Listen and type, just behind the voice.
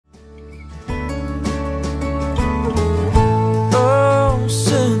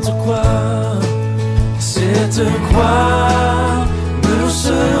Cette croix me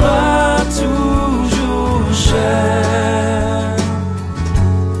sera toujours chère.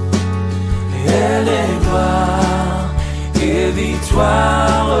 Elle est gloire et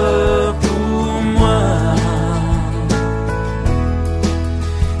victoire pour moi.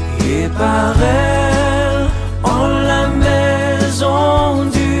 Et par elle, en la maison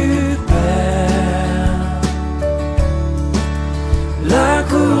du Père, la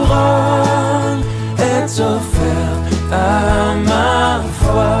couronne est offerte à ma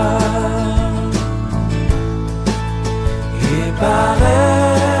foi. Et par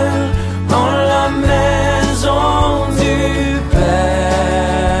elle, en la maison du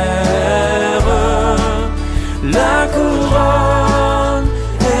Père, la couronne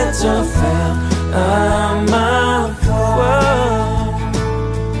est offerte à ma foi.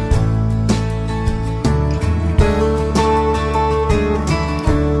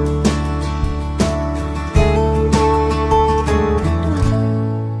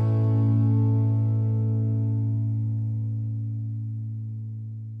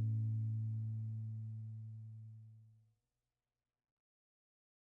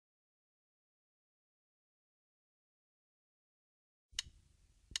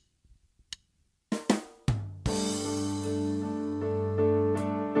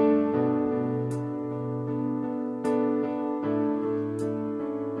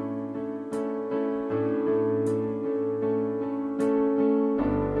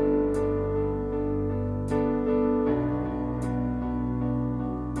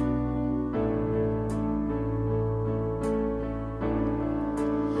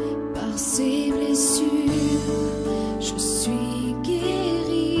 Par ses blessures, je suis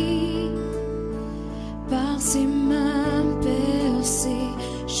guéri. Par ses mains percées,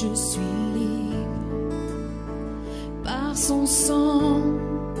 je suis libre. Par son sang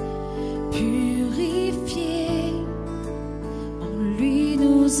purifié, en lui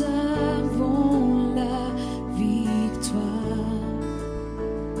nous avons la victoire.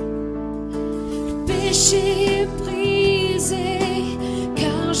 Le péché est brisé,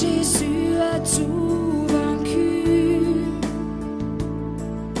 car Jésus a tout vaincu.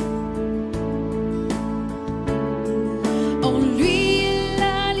 En lui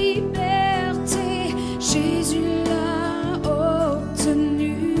la liberté, Jésus l'a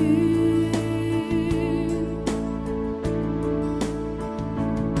obtenue.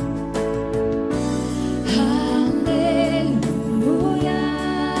 Alléluia,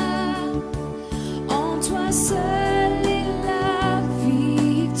 en toi seul est la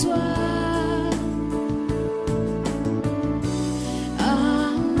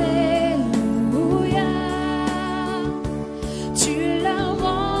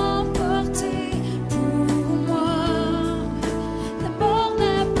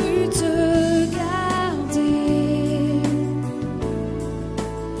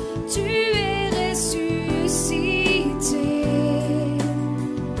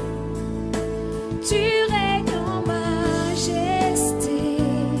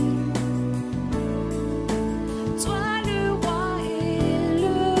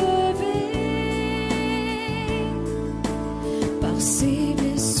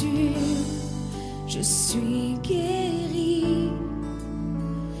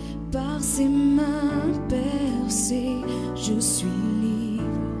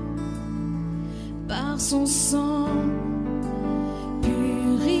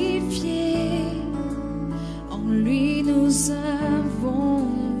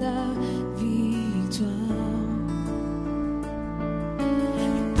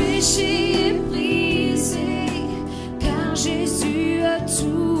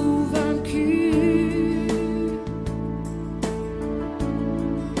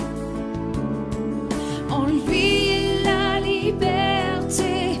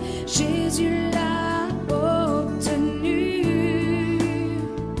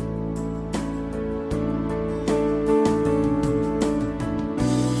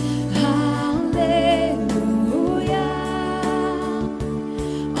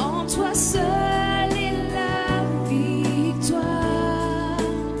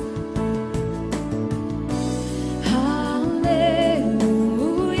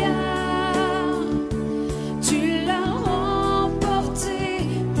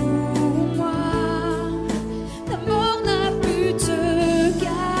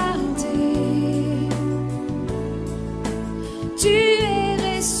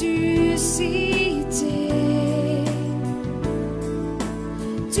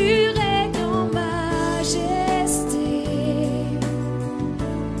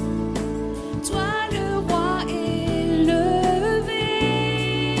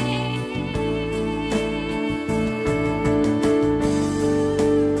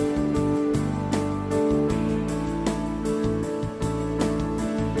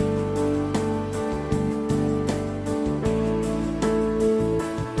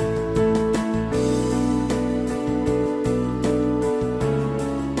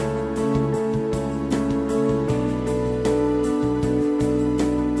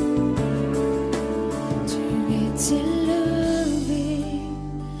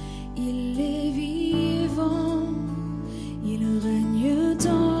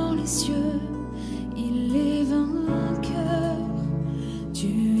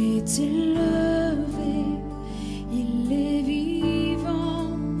est élevé, il est vivant,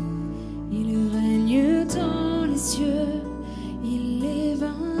 il règne dans les cieux, il est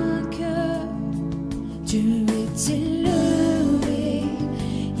vainqueur. Dieu est élevé,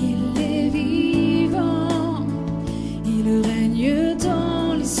 il est vivant, il règne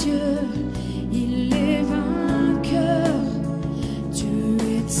dans les cieux, il est vainqueur. Dieu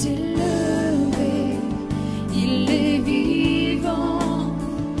est élevé, il est vivant,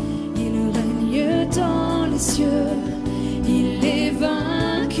 il règne dans les cieux, il est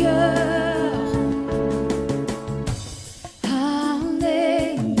vainqueur.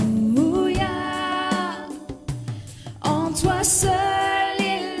 Toi seul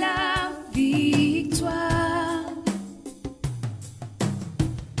est la victoire.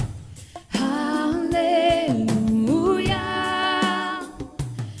 Alléluia.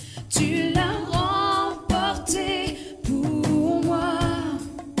 Tu l'as remporté pour moi.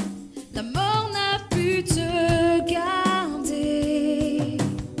 La mort n'a pu te garder.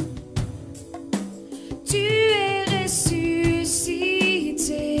 Tu es ressuscité.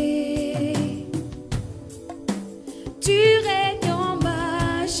 Tu règnes en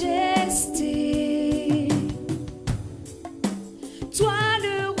majesté, toi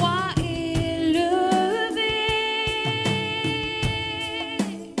le roi élevé.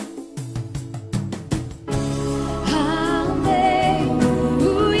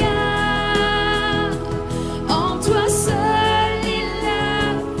 Alléluia, en toi seul est la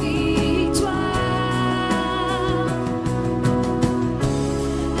victoire.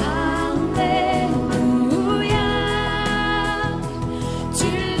 Alléluia. Tu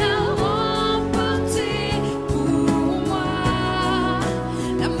l'as remporté pour moi.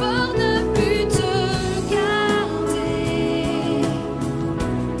 La mort ne put te garder.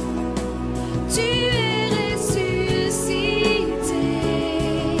 Tu es ressuscité.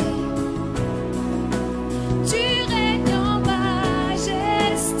 Tu règnes en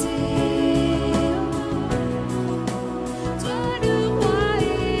majesté. Toi le roi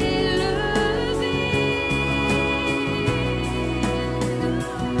élevé.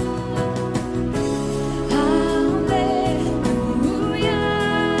 Alléluia,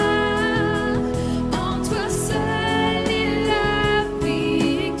 en toi seul est la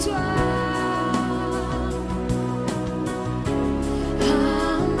victoire.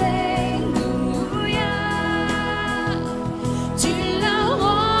 Alléluia, tu l'as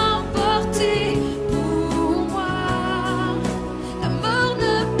remporté pour moi. La mort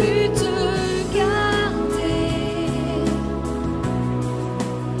ne put te garder.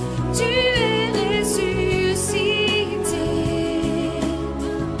 Tu es ressuscité.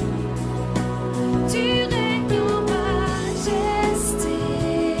 Tu règnes en majesté.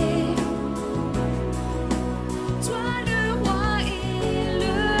 Toi le roi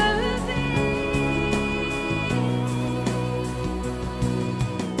élevé.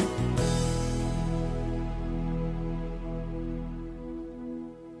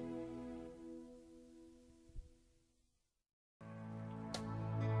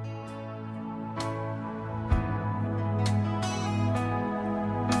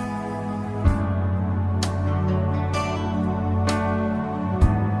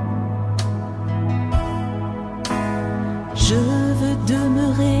 Je veux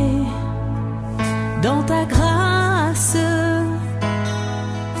demeurer dans ta grâce.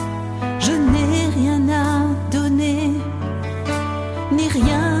 Je n'ai rien à donner, ni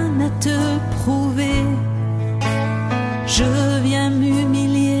rien à te prouver. Je viens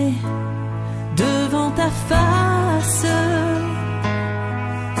m'humilier devant ta face.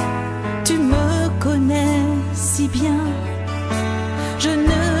 Tu me connais si bien, je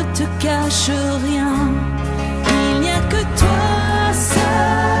ne te cache rien. Il n'y a que toi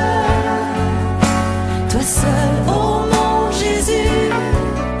seul, oh mon Jésus,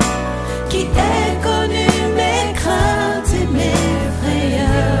 qui ait connu mes craintes et mes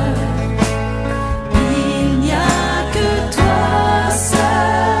frayeurs. Il n'y a que toi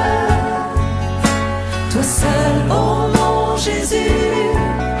seul, oh mon Jésus,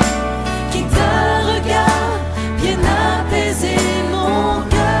 qui d'un regard vient apaiser mon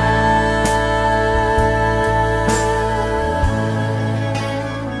cœur.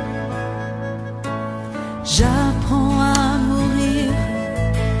 J'apprends à mourir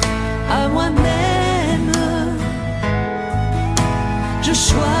à moi-même. Je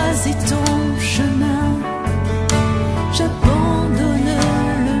choisis ton chemin, j'abandonne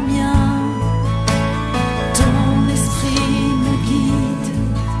le mien. Ton esprit me guide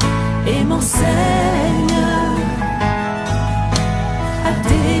et m'enseigne à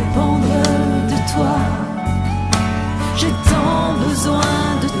dépendre de toi. J'ai tant besoin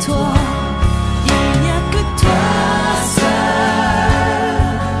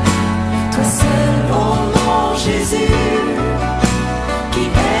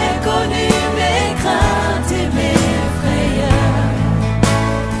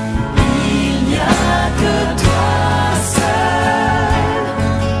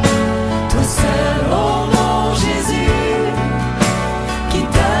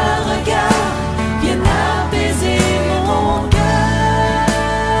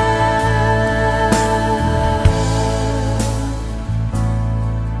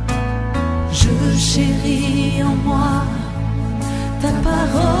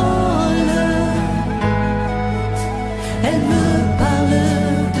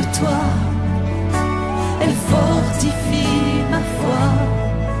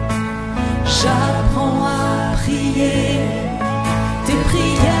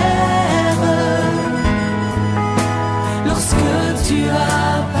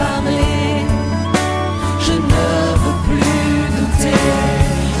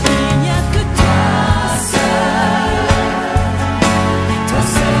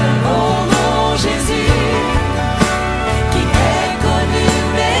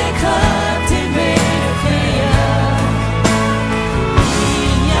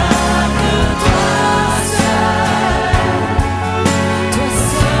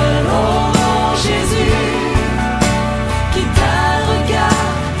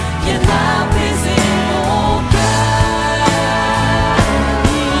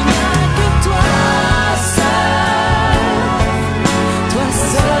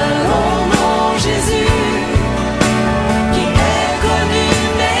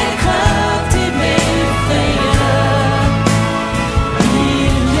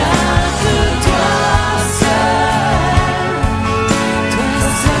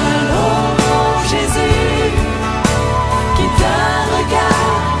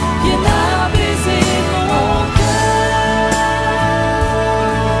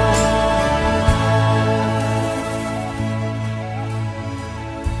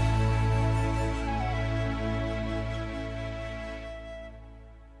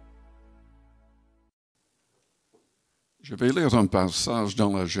Je vais lire un passage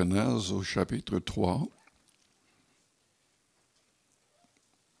dans la Genèse au chapitre 3.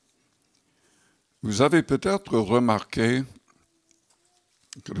 Vous avez peut-être remarqué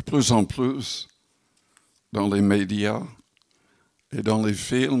que de plus en plus, dans les médias et dans les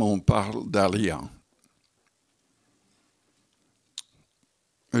films, on parle d'alliance.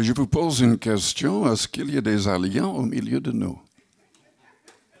 Et je vous pose une question, est-ce qu'il y a des alliances au milieu de nous?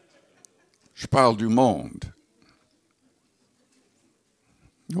 Je parle du monde.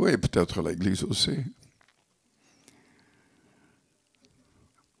 Oui, peut-être l'Église aussi.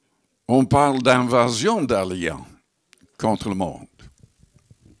 On parle d'invasion d'alliances contre le monde.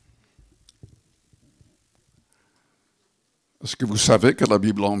 Est-ce que vous savez que la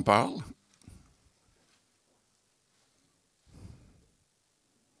Bible en parle?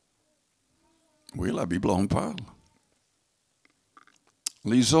 Oui, la Bible en parle.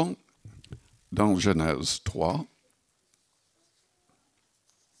 Lisons dans Genèse 3.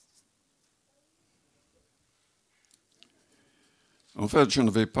 En fait, je ne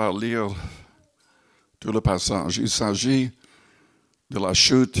vais pas lire tout le passage. Il s'agit de la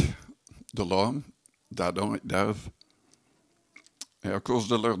chute de l'homme, d'Adam et d'Ève. Et à cause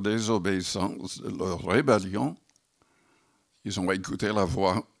de leur désobéissance, de leur rébellion, ils ont écouté la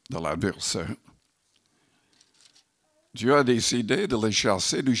voix de l'adversaire. Dieu a décidé de les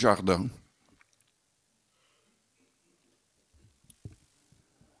chasser du jardin.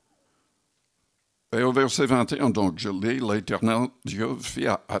 Et au verset 21, donc, je lis, l'Éternel Dieu fit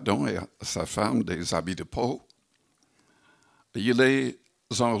à Adam et à sa femme des habits de peau, et il les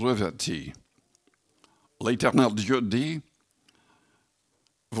en revêtit. L'Éternel Dieu dit,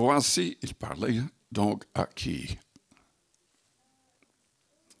 voici, il parlait donc à qui?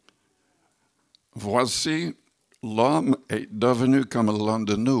 Voici, l'homme est devenu comme l'un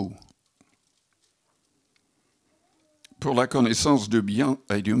de nous, pour la connaissance du bien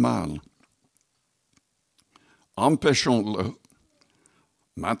et du mal. Empêchons-le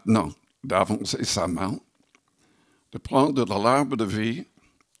maintenant d'avancer sa main, de prendre de l'arbre de vie,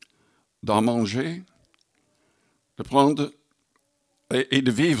 d'en manger, de prendre et de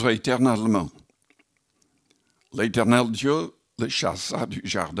vivre éternellement. L'Éternel Dieu le chassa du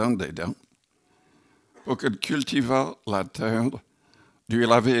jardin d'Éden pour qu'il cultivât la terre d'où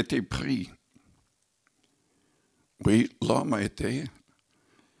il avait été pris. Oui, l'homme a été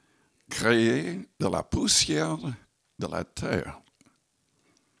créé de la poussière de la terre.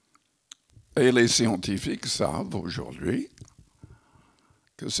 Et les scientifiques savent aujourd'hui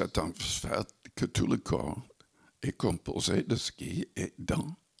que c'est un fait que tout le corps est composé de ce qui est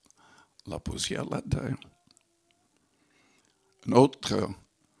dans la poussière de la terre. Un autre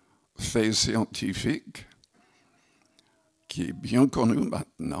fait scientifique qui est bien connu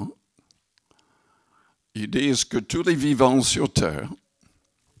maintenant, ils disent que tous les vivants sur Terre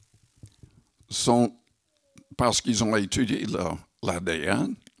sont, parce qu'ils ont étudié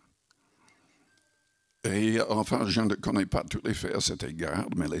l'ADN, et enfin, je ne connais pas tous les faits à cet égard,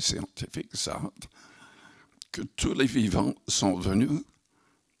 mais les scientifiques savent que tous les vivants sont venus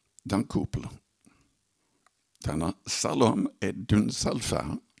d'un couple, d'un seul homme et d'une seule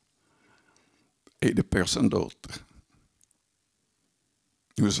femme, et de personne d'autre.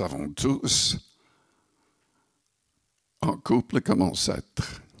 Nous avons tous un couple comme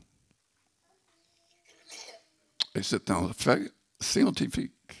ancêtre. Et c'est un fait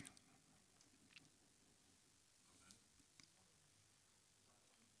scientifique.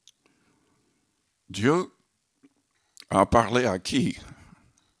 Dieu a parlé à qui?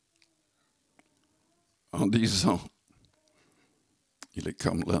 En disant, il est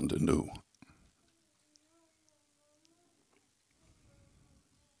comme l'un de nous.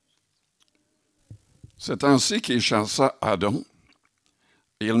 C'est ainsi qu'il chassa Adam,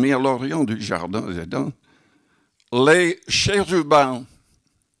 et il mit à l'orient du jardin d'Éden les chérubins.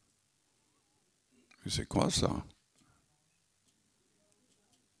 C'est quoi ça?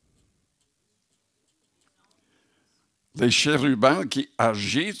 Les chérubins qui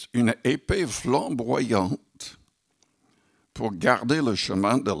agitent une épée flamboyante pour garder le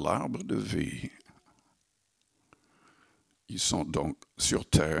chemin de l'arbre de vie. Ils sont donc sur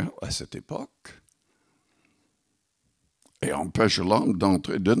terre à cette époque et empêchent l'homme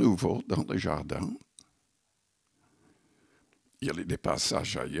d'entrer de nouveau dans le jardin. Il y a des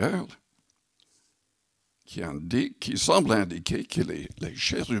passages ailleurs qui semblent indiquer que les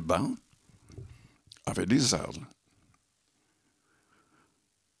chérubins avaient des ailes.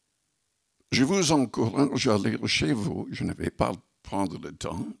 Je vous encourage à lire chez vous. Je ne vais pas prendre le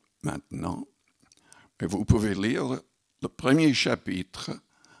temps maintenant, mais vous pouvez lire le premier chapitre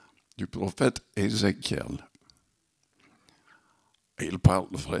du prophète Ézéchiel. Et il parle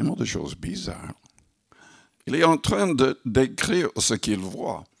vraiment de choses bizarres. Il est en train de décrire ce qu'il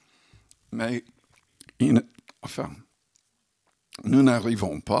voit. Mais, nous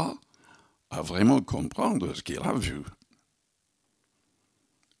n'arrivons pas à vraiment comprendre ce qu'il a vu.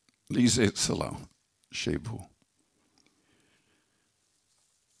 Lisez cela chez vous.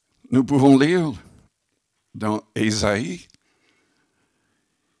 Nous pouvons lire dans Ésaïe,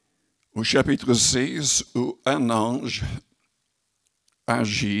 au chapitre 6, où un ange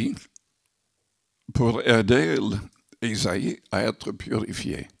agit pour aider Ésaïe à être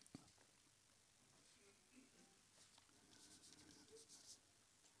purifié.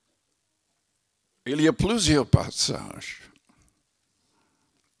 Il y a plusieurs passages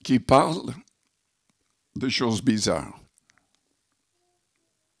qui parlent de choses bizarres.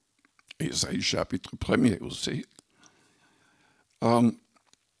 Ésaïe chapitre 1er aussi.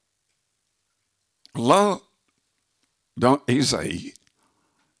 Là, dans Ésaïe,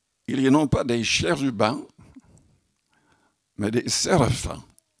 il y a non pas des chérubins, mais des séraphins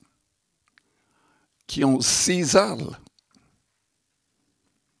qui ont 6 ailes.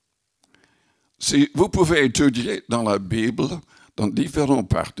 Si vous pouvez étudier dans la Bible, dans différentes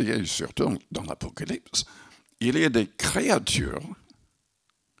parties, et surtout dans l'Apocalypse, il y a des créatures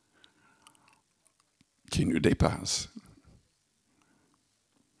qui nous dépassent.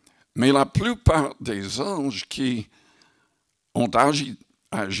 Mais la plupart des anges qui ont agi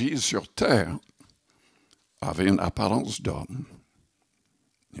sur terre avaient une apparence d'homme.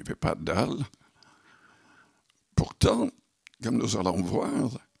 Il n'y avait pas d'ailes. Pourtant, comme nous allons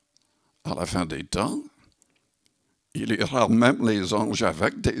voir, à la fin des temps, il y aura même les anges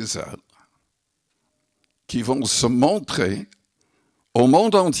avec des ailes qui vont se montrer au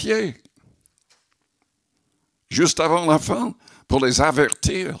monde entier, juste avant la fin, pour les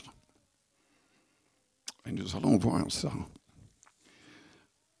avertir. Et nous allons voir ça.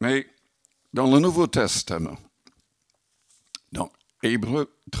 Mais dans le Nouveau Testament, dans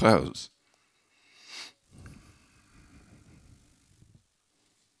Hébreux 13,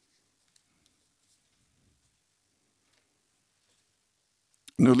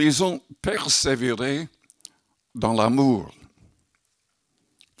 nous lisons « Persévérer dans l'amour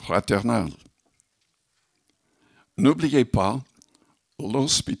fraternel. N'oubliez pas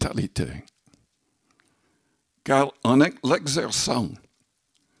l'hospitalité, car en l'exerçant,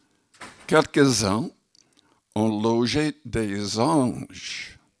 quelques-uns ont logé des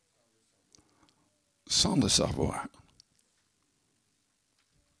anges sans le savoir. »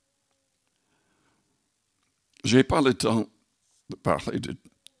 Je n'ai pas le temps de parler de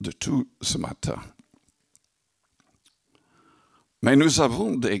tout ce matin. Mais nous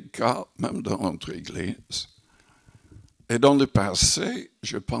avons des cas, même dans notre Église. Et dans le passé,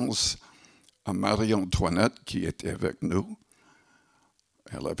 je pense à Marie-Antoinette qui était avec nous.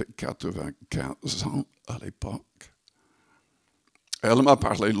 Elle avait 95 ans à l'époque. Elle m'a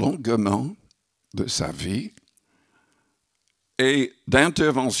parlé longuement de sa vie et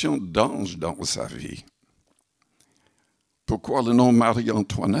d'intervention d'anges dans sa vie. Pourquoi le nom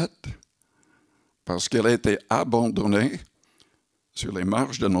Marie-Antoinette? Parce qu'elle a été abandonnée sur les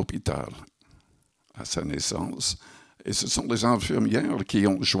marches d'un hôpital à sa naissance. Et ce sont les infirmières qui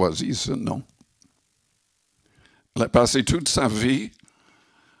ont choisi ce nom. Elle a passé toute sa vie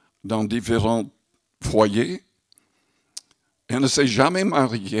dans différents foyers. Elle ne s'est jamais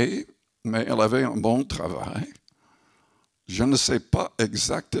mariée, mais elle avait un bon travail. Je ne sais pas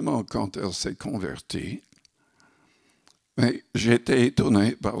exactement quand elle s'est convertie. Mais j'ai été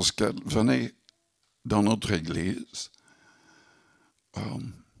étonné parce qu'elle venait dans notre église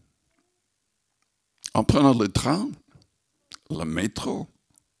en prenant le train, le métro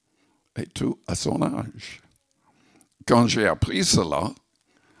et tout à son âge. Quand j'ai appris cela,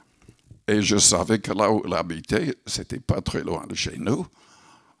 et je savais que là où elle habitait, c'était pas très loin de chez nous,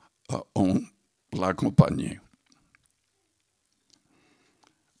 on l'accompagnait.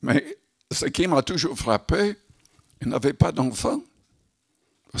 Mais ce qui m'a toujours frappé, elle n'avait pas d'enfant,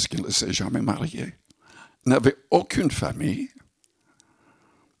 parce qu'elle ne s'est jamais mariée. Elle n'avait aucune famille,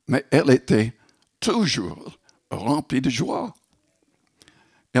 mais elle était toujours remplie de joie.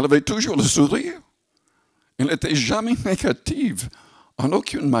 Elle avait toujours le sourire. Elle n'était jamais négative, en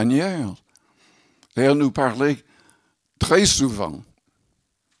aucune manière. Et elle nous parlait très souvent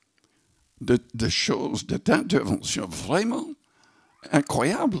de choses, d'interventions vraiment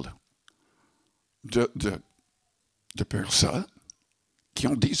incroyables, de personnes qui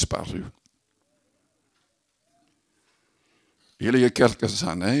ont disparu. Il y a quelques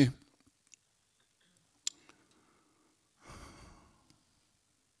années,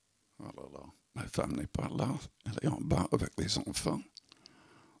 là là, ma femme n'est pas là, elle est en bas avec les enfants.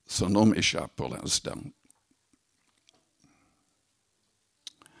 Son nom m'échappe pour l'instant.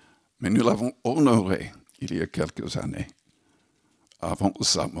 Mais nous l'avons honoré il y a quelques années, avant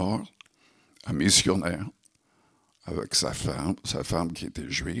sa mort, un missionnaire avec sa femme qui était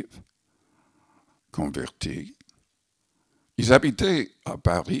juive, convertie. Ils habitaient à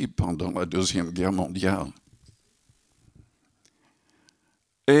Paris pendant la Deuxième Guerre mondiale.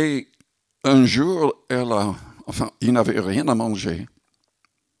 Et un jour, il n'avait rien à manger.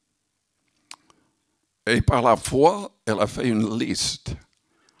 Et par la foi, elle a fait une liste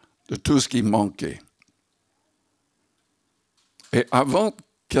de tout ce qui manquait. Et avant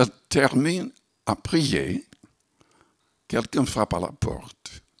qu'elle termine à prier, quelqu'un frappe à la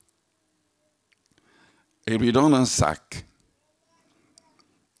porte et lui donne un sac,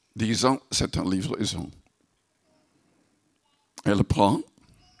 disant « c'est une livraison ». Elle le prend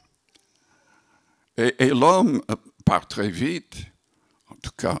et l'homme part très vite, en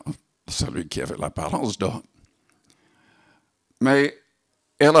tout cas celui qui avait l'apparence d'homme. Mais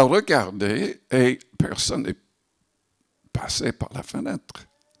elle a regardé et personne n'est passé par la fenêtre.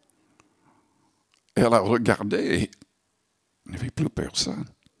 Elle a regardé et il n'y avait plus personne.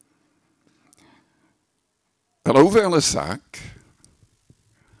 Elle a ouvert le sac.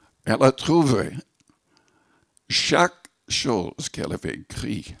 Elle a trouvé chaque chose qu'elle avait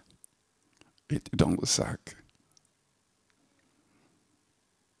écrite était dans le sac.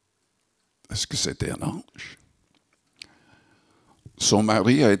 Est-ce que c'était un ange? Son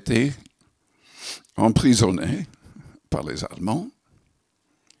mari a été emprisonné par les Allemands.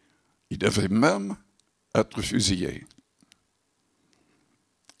 Il devait même être fusillé.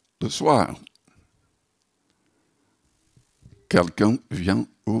 Le soir, quelqu'un vient,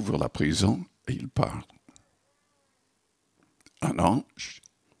 ouvre la prison et il parle. Un ange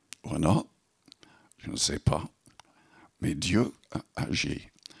ou un homme, je ne sais pas, mais Dieu a agi.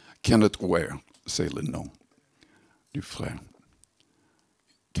 Kenneth Ware, c'est le nom du frère.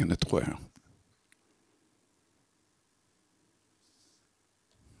 Kenneth Ware.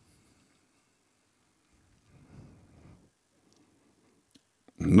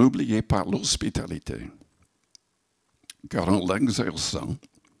 N'oubliez pas l'hospitalité, car en l'exerçant,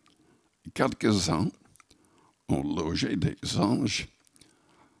 quelques-uns ont logé des anges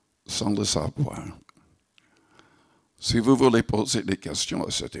sans le savoir. Si vous voulez poser des questions à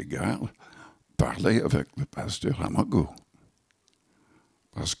cet égard, parlez avec le pasteur Amago,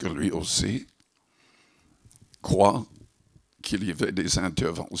 parce que lui aussi croit qu'il y avait des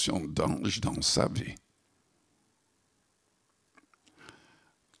interventions d'anges dans sa vie.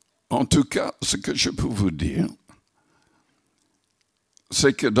 En tout cas, ce que je peux vous dire,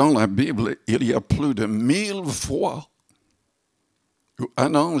 c'est que dans la Bible, il y a plus de 1000 fois où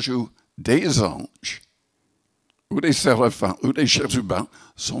un ange ou des anges, ou des séraphins, ou des chérubins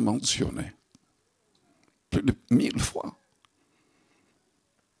sont mentionnés. Plus de 1000 fois.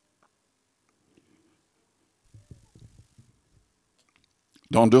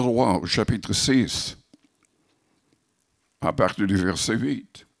 Dans 2 Rois, au chapitre 6, à partir du verset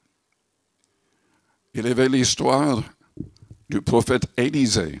 8, il y avait l'histoire du prophète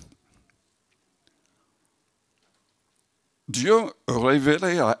Élisée. Dieu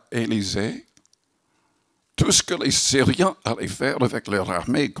révélait à Élisée tout ce que les Syriens allaient faire avec leur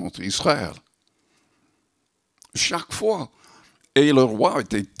armée contre Israël. Chaque fois. Et le roi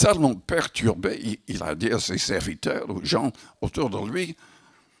était tellement perturbé, il a dit à ses serviteurs, aux gens autour de lui,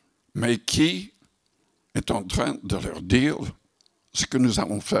 mais qui est en train de leur dire ce que nous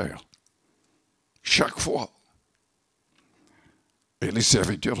allons faire? Chaque fois. Et les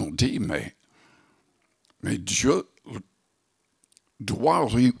serviteurs ont dit, mais Dieu doit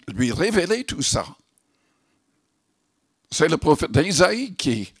lui révéler tout ça. C'est le prophète Isaïe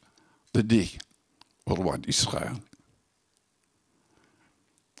qui le dit au roi d'Israël.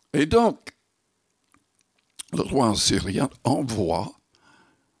 Et donc, le roi syrien envoie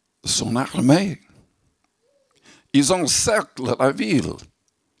son armée. Ils encerclent la ville.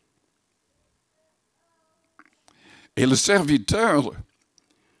 Et le serviteur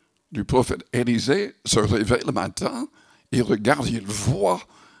du prophète Élisée se réveille le matin, il regarde, il voit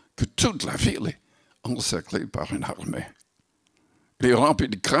que toute la ville est encerclée par une armée. Il est rempli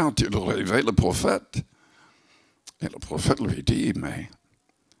de crainte, il réveille le prophète. Et le prophète lui dit, mais,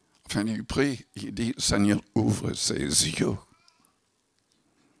 enfin il prie, il dit, Seigneur, ouvre ses yeux.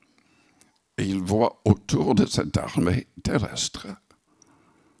 Et il voit autour de cette armée terrestre,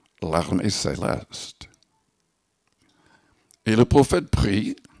 l'armée céleste. Et le prophète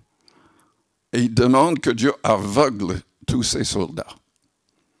prie, et il demande que Dieu aveugle tous ses soldats.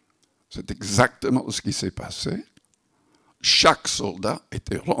 C'est exactement ce qui s'est passé. Chaque soldat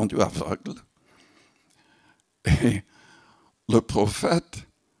était rendu aveugle. Et le prophète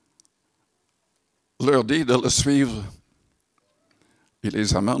leur dit de le suivre. Il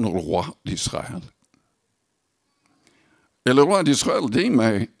les amène au roi d'Israël. Et le roi d'Israël dit,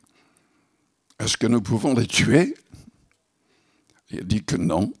 mais est-ce que nous pouvons les tuer? Il dit que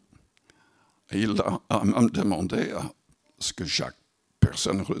non. Et il a même demandé à ce que chaque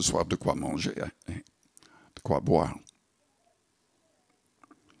personne reçoive de quoi manger et de quoi boire.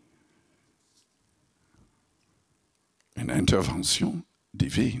 Une intervention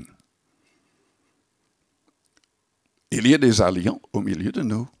divine. Il y a des alliants au milieu de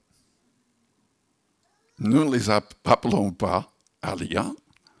nous. Nous ne les appelons pas alliants,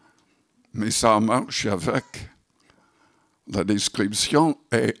 mais ça marche avec la description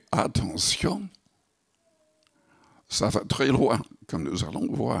et attention. Ça va très loin, comme nous allons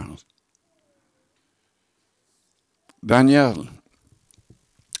voir. Daniel,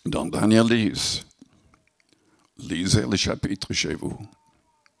 dans Daniel 10, lisez le chapitre chez vous.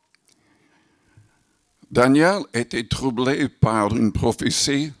 Daniel était troublé par une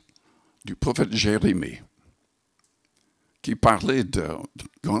prophétie du prophète Jérémie qui parlait d'une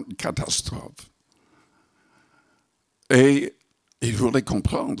grande catastrophe. Et il voulait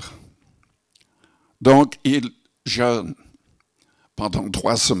comprendre. Donc, il jeûne pendant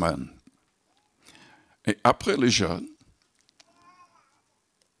 3 semaines. Et après le jeûne,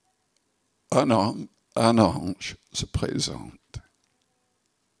 un homme, un ange se présente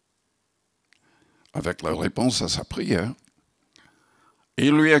avec la réponse à sa prière.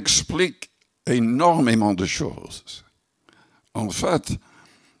 Il lui explique énormément de choses. En fait,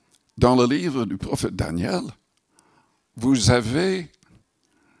 dans le livre du prophète Daniel, vous avez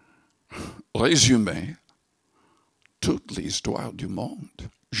résumé toute l'histoire du monde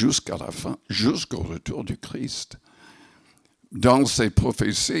jusqu'à la fin, jusqu'au retour du Christ. Dans ces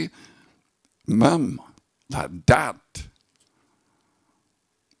prophéties, même la date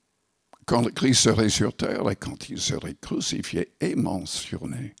quand le Christ serait sur terre et quand il serait crucifié est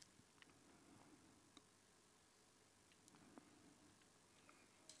mentionné.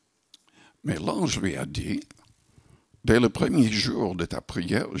 Mais l'ange lui a dit, dès le premier jour de ta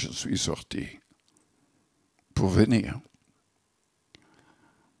prière, je suis sorti pour venir.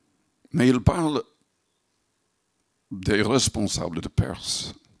 Mais il parle des responsables de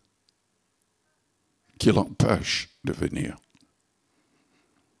Perse qui l'empêchent de venir.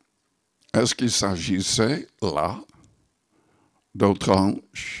 Est-ce qu'il s'agissait là d'autres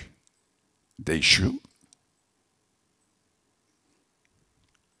anges déchus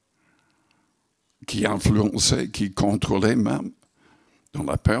qui influençaient, qui contrôlaient même dans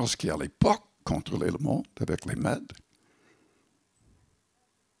la Perse qui à l'époque contrôlait le monde avec les Mèdes?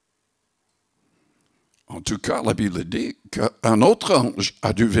 En tout cas, la Bible dit qu'un autre ange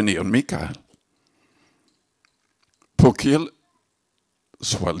a dû venir, Michael, pour qu'il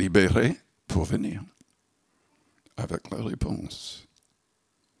soit libéré pour venir avec la réponse.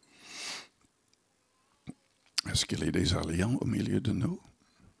 Est-ce qu'il y a des alliants au milieu de nous?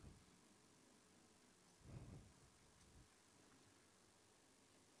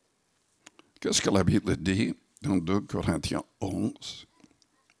 Qu'est-ce que la Bible dit dans 2 Corinthiens 11?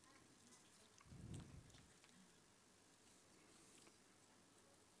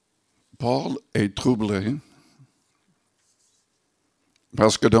 Paul est troublé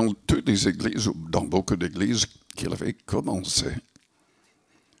parce que dans toutes les églises, ou dans beaucoup d'églises qu'il avait commencé,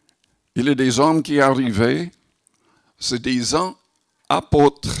 il y a des hommes qui arrivaient se disant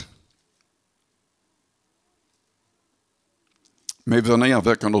apôtres, mais venaient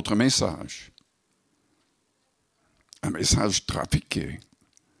avec un autre message. Un message trafiqué.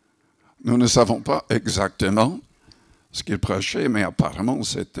 Nous ne savons pas exactement ce qu'il prêchait, mais apparemment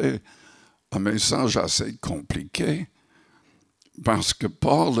c'était un message assez compliqué parce que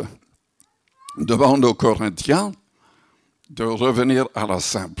Paul demande aux Corinthiens de revenir à la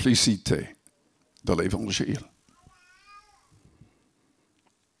simplicité de l'Évangile.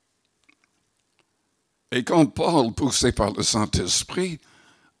 Et quand Paul, poussé par le Saint-Esprit,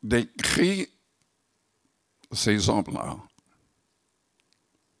 décrit ces hommes-là,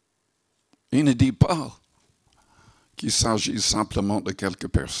 il ne dit pas qu'il s'agit simplement de quelques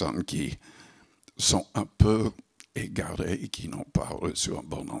personnes qui sont un peu égarées et qui n'ont pas reçu un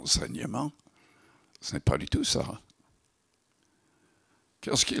bon enseignement. Ce n'est pas du tout ça.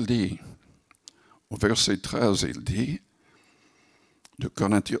 Qu'est-ce qu'il dit? Au verset 13, il dit, de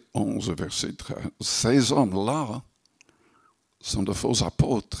Corinthiens 11, verset 13, ces hommes-là sont de faux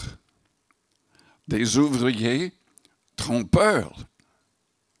apôtres, des ouvriers trompeurs,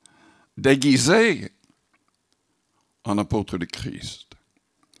 déguisés en apôtres de Christ.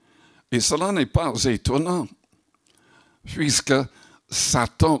 Et cela n'est pas étonnant, puisque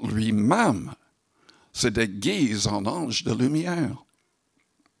Satan lui-même se déguise en ange de lumière.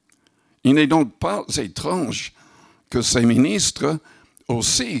 Il n'est donc pas étrange que ses ministres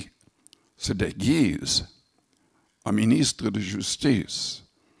aussi se déguisent en ministres de justice.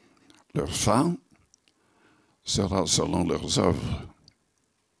 Leur fin sera selon leurs œuvres.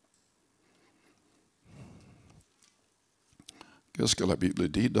 Qu'est-ce que la Bible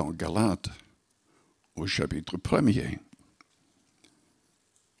dit dans Galates, au chapitre 1er,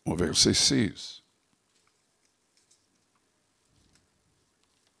 au verset 6?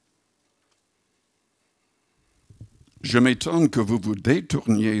 Je m'étonne que vous vous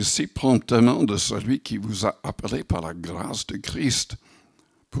détourniez si promptement de celui qui vous a appelé par la grâce de Christ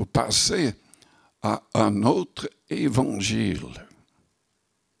pour passer à un autre évangile.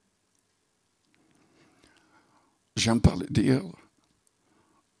 J'aime pas le dire,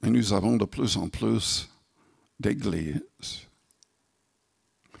 mais nous avons de plus en plus d'églises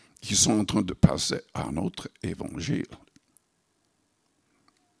qui sont en train de passer à un autre évangile.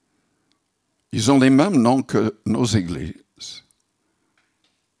 Ils ont les mêmes noms que nos églises,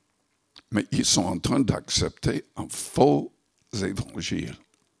 mais ils sont en train d'accepter un faux évangile.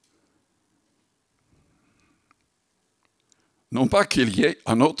 Non pas qu'il y ait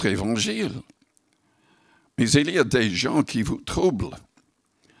un autre évangile, mais il y a des gens qui vous troublent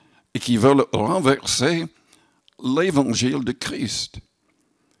et qui veulent renverser l'évangile de Christ.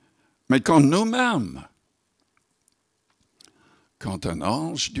 Mais quand nous-mêmes, quand un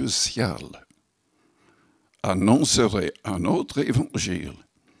ange du ciel annoncerait un autre évangile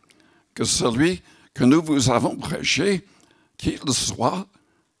que celui que nous vous avons prêché, qu'il soit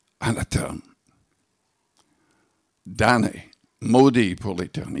anathème, damné, maudit pour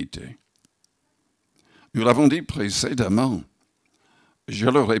l'éternité. Nous l'avons dit précédemment, je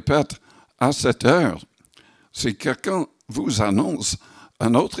le répète, à cette heure, si quelqu'un vous annonce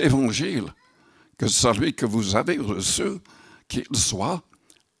un autre évangile que celui que vous avez reçu, qu'il soit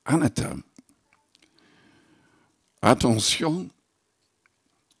anathème. Attention,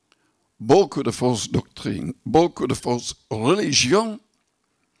 beaucoup de fausses doctrines, beaucoup de fausses religions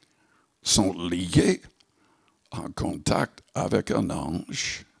sont liées en contact avec un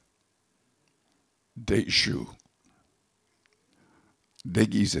ange déchu,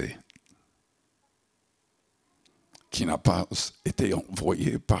 déguisé, qui n'a pas été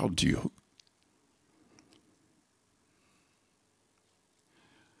envoyé par Dieu.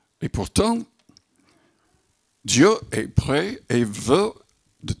 Et pourtant, Dieu est prêt et veut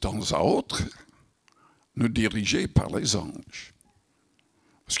de temps à autre nous diriger par les anges.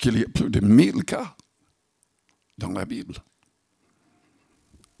 Parce qu'il y a plus de 1000 cas dans la Bible.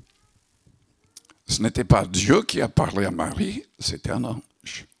 Ce n'était pas Dieu qui a parlé à Marie, c'était un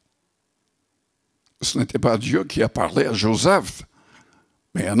ange. Ce n'était pas Dieu qui a parlé à Joseph,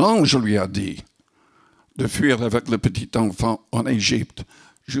 mais un ange lui a dit de fuir avec le petit enfant en Égypte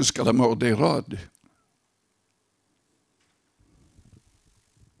jusqu'à la mort d'Hérode.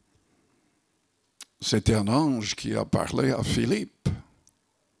 C'était un ange qui a parlé à Philippe.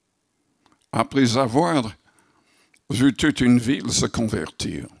 Après avoir vu toute une ville se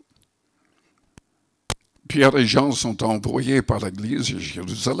convertir, Pierre et Jean sont envoyés par l'Église de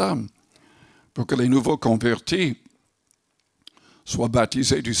Jérusalem pour que les nouveaux convertis soient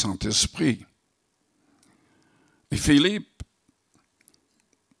baptisés du Saint-Esprit. Et Philippe,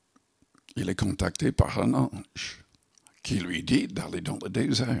 il est contacté par un ange qui lui dit d'aller dans le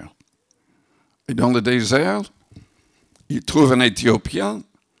désert. Et dans le désert, il trouve un Éthiopien,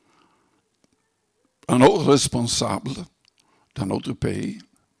 un autre responsable d'un autre pays,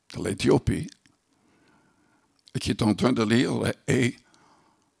 de l'Éthiopie, qui est en train de lire et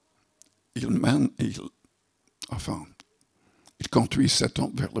il conduit cet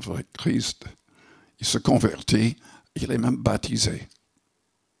homme vers le vrai Christ. Il se convertit, il est même baptisé.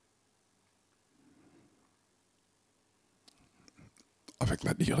 Avec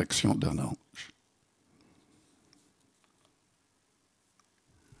la direction d'un ange.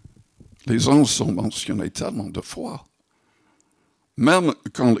 Les anges sont mentionnés tellement de fois. Même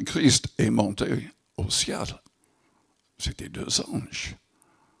quand le Christ est monté au ciel, c'était 2 anges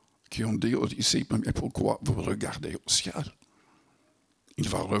qui ont dit aux disciples, mais pourquoi vous regardez au ciel? Il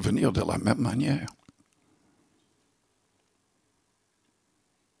va revenir de la même manière.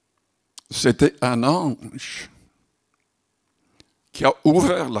 C'était un ange qui a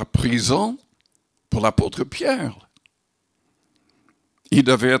ouvert la prison pour l'apôtre Pierre. Il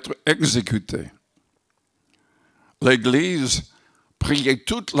devait être exécuté. L'Église prié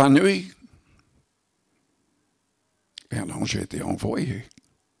toute la nuit. Et un ange a été envoyé.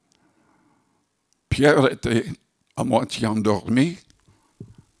 Pierre était à moitié endormi.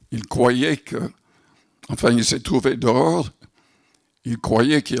 Il croyait que, enfin, il s'est trouvé dehors. Il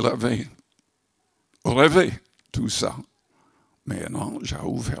croyait qu'il avait rêvé tout ça. Mais un ange a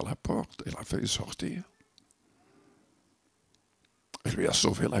ouvert la porte et l'a fait sortir. Il lui a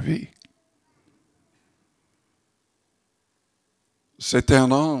sauvé la vie. C'est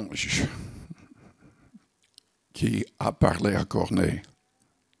un ange qui a parlé à Corneille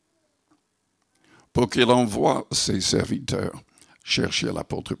pour qu'il envoie ses serviteurs chercher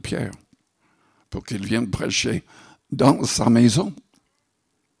l'apôtre Pierre, pour qu'il vienne prêcher dans sa maison.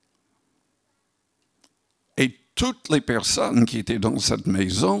 Et toutes les personnes qui étaient dans cette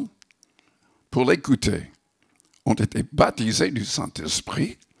maison, pour l'écouter, ont été baptisées du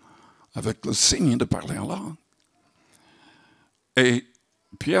Saint-Esprit avec le signe de parler en langue. Et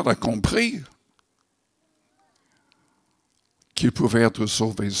Pierre a compris qu'il pouvait être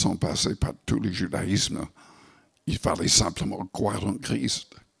sauvé sans passer par tout le judaïsme. Il fallait simplement croire en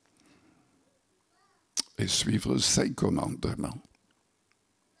Christ et suivre ses commandements.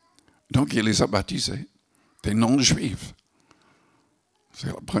 Donc il les a baptisés, des non-juifs. C'est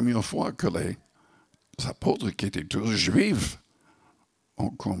la première fois que les apôtres qui étaient tous juifs ont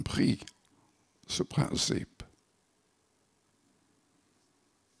compris ce principe.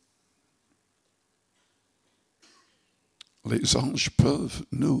 Les anges peuvent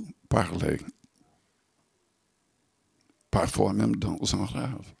nous parler, parfois même dans un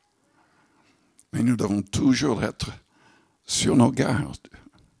rêve. Mais nous devons toujours être sur nos gardes,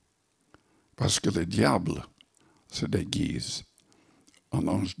 parce que le diable se déguise en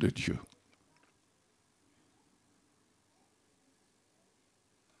ange de Dieu.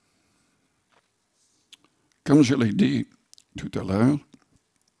 Comme je l'ai dit tout à l'heure,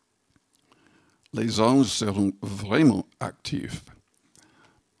 les anges seront vraiment actifs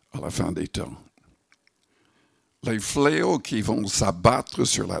à la fin des temps. Les fléaux qui vont s'abattre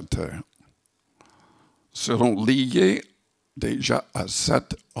sur la terre seront liés déjà à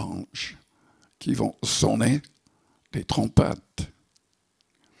 7 anges qui vont sonner des trompettes.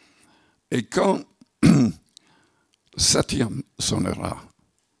 Et quand le 7e sonnera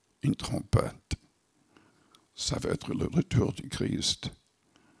une trompette, ça va être le retour du Christ.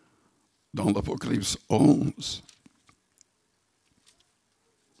 Dans l'Apocalypse 11,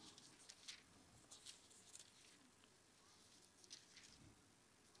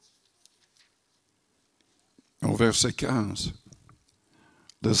 au verset 15,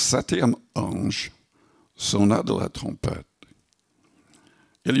 le 7e ange sonna de la trompette.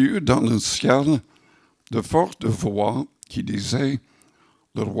 Il y eut dans le ciel de fortes voix qui disaient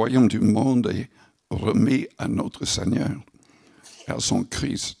 « Le royaume du monde est remis à notre Seigneur et à son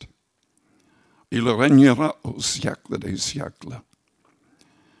Christ. Il régnera au siècle des siècles. »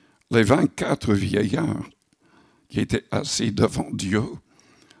 Les 24 vieillards qui étaient assis devant Dieu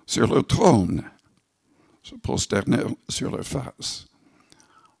sur le trône se prosternèrent sur leur face.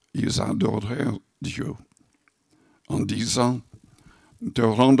 Ils adorèrent Dieu en disant « Nous te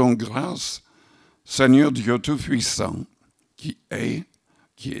rendons grâce, Seigneur Dieu Tout-Puissant, qui est,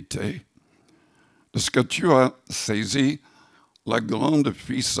 qui était, de ce que tu as saisi la grande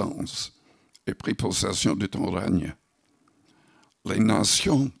puissance et pris possession de ton règne. Les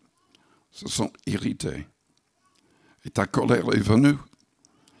nations se sont irritées et ta colère est venue.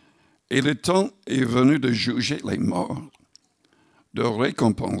 Et le temps est venu de juger les morts, de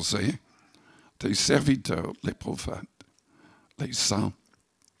récompenser tes serviteurs, les prophètes, les saints,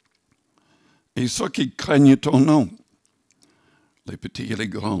 et ceux qui craignent ton nom, les petits et les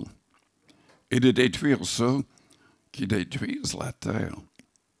grands, et de détruire ceux qui détruisent la terre.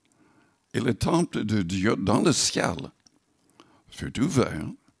 Et le temple de Dieu dans le ciel fut ouvert,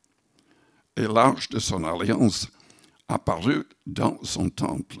 et l'arche de son alliance apparut dans son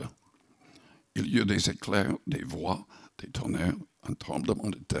temple. Il y eut des éclairs, des voix, des tonnerres, un tremblement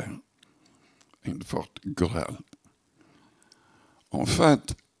de terre, et une forte grêle. En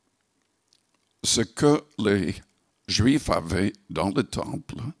fait, ce que les Juifs avaient dans le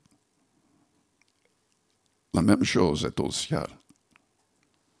temple, la même chose est au ciel.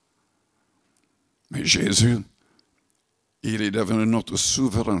 Mais Jésus, il est devenu notre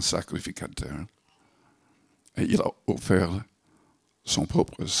souverain sacrificateur. Et il a offert son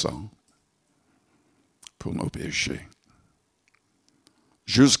propre sang pour nos péchés.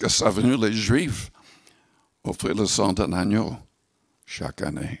 Jusqu'à sa venue, les Juifs offraient le sang d'un agneau chaque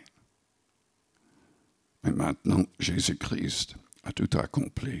année. Mais maintenant, Jésus-Christ a tout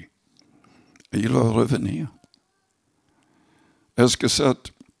accompli. Et il va revenir. Est-ce que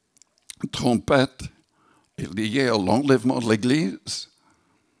cette trompette est liée à l'enlèvement de l'Église?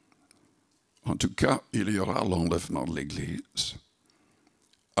 En tout cas, il y aura l'enlèvement de l'Église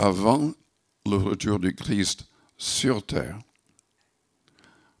avant le retour du Christ sur terre.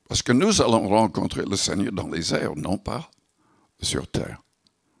 Parce que nous allons rencontrer le Seigneur dans les airs, non pas sur terre.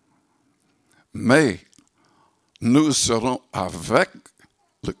 Mais nous serons avec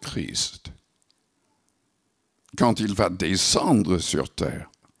le Christ quand il va descendre sur terre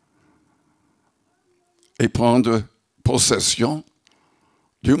et prendre possession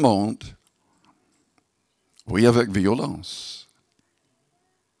du monde. Oui, avec violence.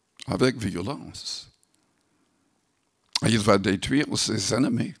 Avec violence. Il va détruire ses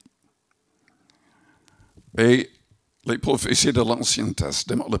ennemis. Et les prophéties de l'Ancien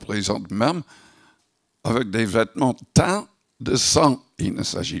Testament le présentent même avec des vêtements teints de sang. Il ne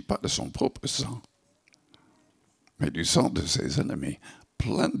s'agit pas de son propre sang, mais du sang de ses ennemis.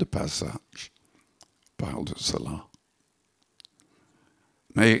 Plein de passages parlent de cela.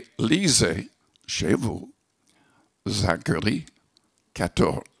 Mais lisez chez vous Zacharie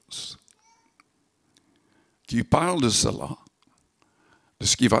 14, qui parle de cela, de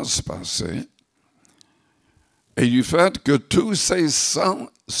ce qui va se passer, et du fait que tous ces saints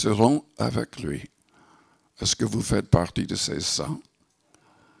seront avec lui. Est-ce que vous faites partie de ces saints?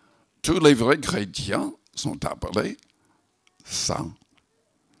 Tous les vrais chrétiens sont appelés saints.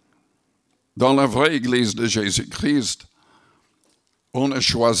 Dans la vraie Église de Jésus-Christ, on ne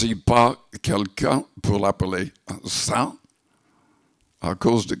choisit pas quelqu'un pour l'appeler un saint à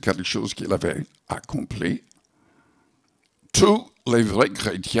cause de quelque chose qu'il avait accompli. Tous les vrais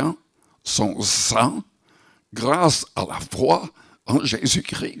chrétiens sont saints grâce à la foi en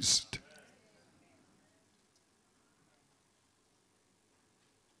Jésus-Christ.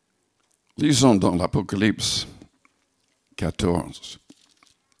 Lisons dans l'Apocalypse 14.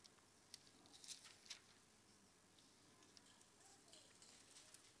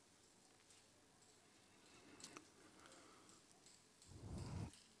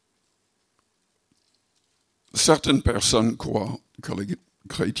 Certaines personnes croient que les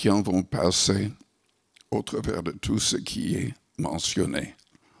chrétiens vont passer au travers de tout ce qui est mentionné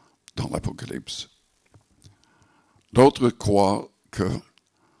dans l'Apocalypse. D'autres croient que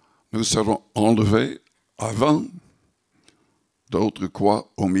nous serons enlevés avant. D'autres croient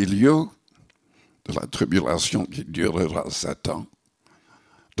au milieu de la tribulation qui durera 7 ans.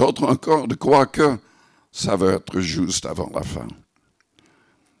 D'autres encore croient que ça va être juste avant la fin.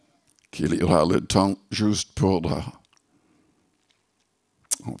 Qu'il y aura le temps juste pour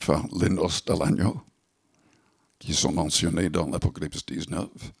les noces de l'agneau qui sont mentionnées dans l'Apocalypse 19,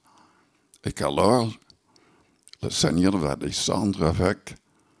 et qu'alors le Seigneur va descendre avec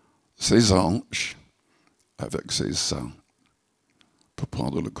ses anges, avec ses saints, pour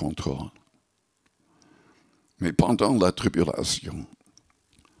prendre le contrôle. Mais pendant la tribulation,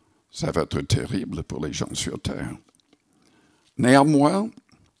 ça va être terrible pour les gens sur terre. Néanmoins,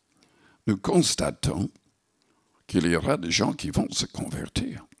 nous constatons qu'il y aura des gens qui vont se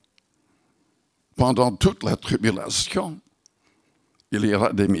convertir. Pendant toute la tribulation, il y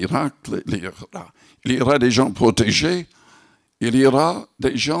aura des miracles, il y aura des gens protégés, il y aura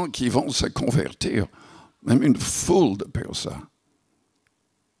des gens qui vont se convertir, même une foule de personnes.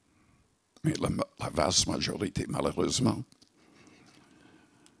 Mais la vaste majorité, malheureusement,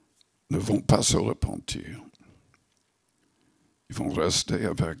 ne vont pas se repentir. Ils vont rester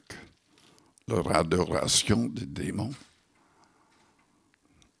avec leur adoration des démons,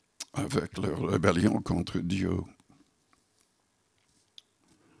 avec leur rébellion contre Dieu.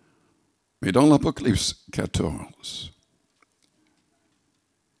 Mais dans l'Apocalypse 14,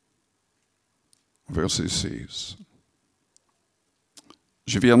 verset 6,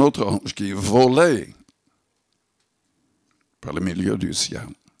 j'ai vu un autre ange qui volait par le milieu du ciel.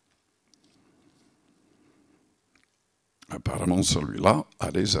 Apparemment, celui-là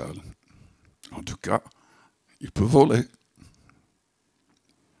a des ailes. En tout cas, il peut voler.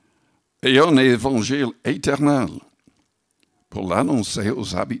 Et un évangile éternel pour l'annoncer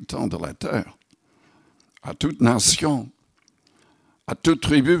aux habitants de la terre, à toute nation, à toute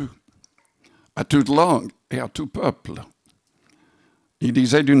tribu, à toute langue et à tout peuple. Il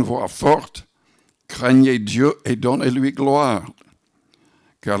disait d'une voix forte, « Craignez Dieu et donnez-lui gloire,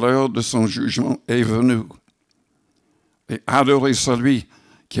 car l'heure de son jugement est venue. Et adorez celui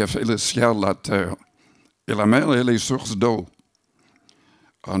qui a fait le ciel, la terre, et la mer et les sources d'eau. »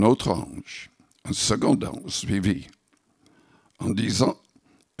 Un autre ange, un second ange suivit, en disant,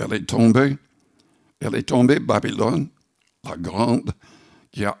 elle est tombée, Babylone, la grande,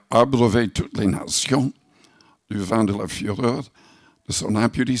 qui a abreuvé toutes les nations du vin de la fureur son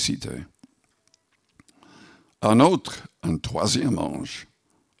impudicité. Un autre, un troisième ange,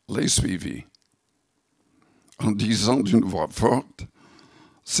 les suivit, en disant d'une voix forte,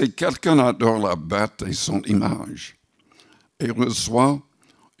 « Si quelqu'un adore la bête et son image, et reçoit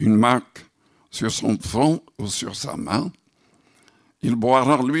une marque sur son front ou sur sa main, il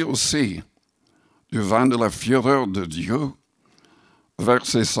boira lui aussi du vin de la fureur de Dieu,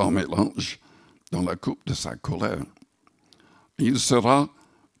 versé sans mélange dans la coupe de sa colère. Il sera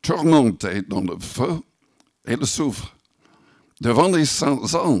tourmenté dans le feu et le soufre, devant les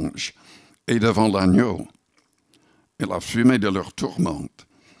saints anges et devant l'agneau. Et la fumée de leur tourmente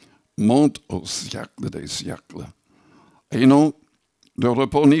monte au siècle des siècles. Et non de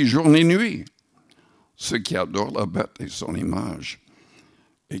repos ni jour ni nuit, ceux qui adorent la bête et son image,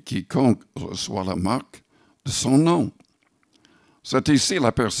 et quiconque reçoit la marque de son nom. C'est ici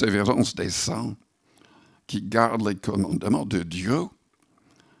la persévérance des saints qui gardent les commandements de Dieu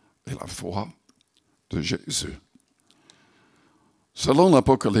et la foi de Jésus. Selon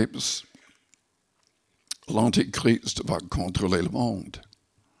l'Apocalypse, l'Antéchrist va contrôler le monde.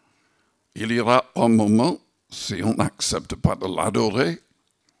 Il y aura un moment, si on n'accepte pas de l'adorer,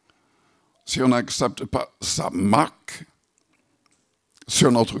 si on n'accepte pas sa marque sur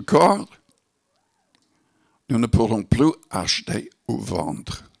notre corps, nous ne pourrons plus acheter ou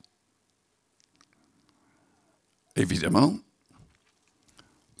vendre. Évidemment,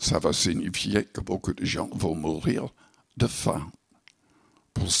 ça va signifier que beaucoup de gens vont mourir de faim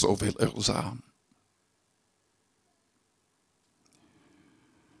pour sauver leurs âmes.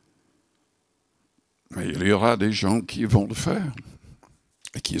 Mais il y aura des gens qui vont le faire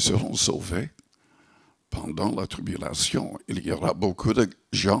et qui seront sauvés pendant la tribulation. Il y aura beaucoup de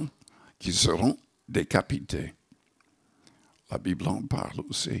gens qui seront décapités. La Bible en parle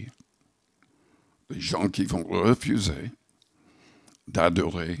aussi. Des gens qui vont refuser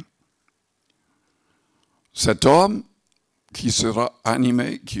d'adorer cet homme qui sera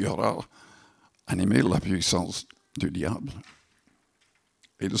animé, qui aura animé la puissance du diable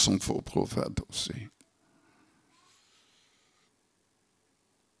et de son faux prophète aussi.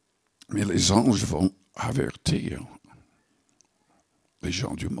 Mais les anges vont avertir les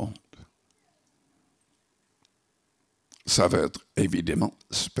gens du monde. Ça va être évidemment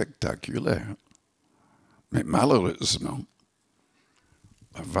spectaculaire. Mais malheureusement,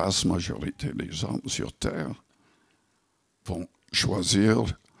 la vaste majorité des hommes sur Terre vont choisir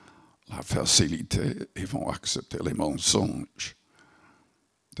la facilité et vont accepter les mensonges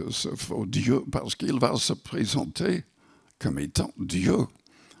de ce faux Dieu parce qu'il va se présenter comme étant Dieu.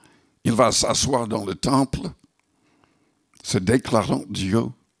 Il va s'asseoir dans le temple, se déclarant Dieu,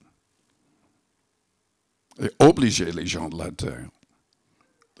 et obliger les gens de la terre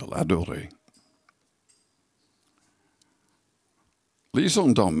de l'adorer.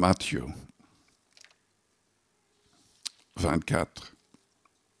 Lisons dans Matthieu 24.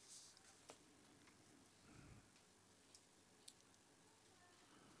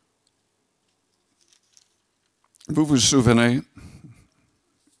 Vous vous souvenez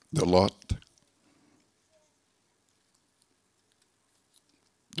de Lot,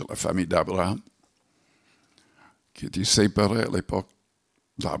 de la famille d'Abraham, qui était séparée à l'époque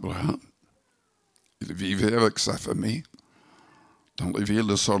d'Abraham. Il vivait avec sa famille dans les villes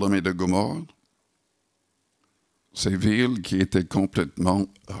de Sodome et de Gomorrhe, ces villes qui étaient complètement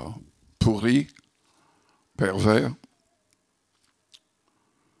pourries, pervers.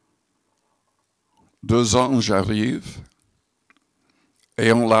 Deux anges arrivent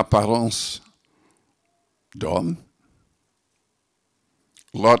et ont l'apparence d'hommes.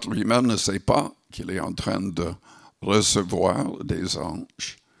 Lot lui-même ne sait pas qu'il est en train de recevoir des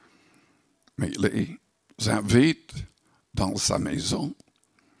anges, mais il les invite dans sa maison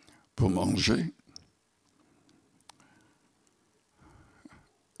pour manger.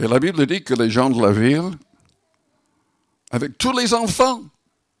 Et la Bible dit que les gens de la ville, avec tous les enfants,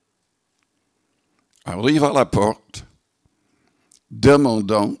 arrivent à la porte,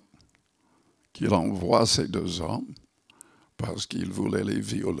 demandant qu'il envoie ces deux hommes parce qu'il voulait les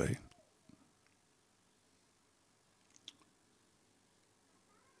violer.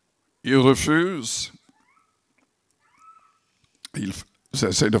 Ils refusent. Ils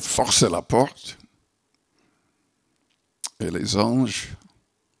essaient de forcer la porte. Et les anges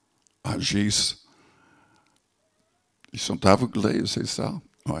agissent. Ils sont aveuglés, c'est ça?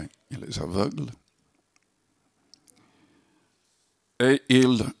 Oui, ils les aveuglent. Et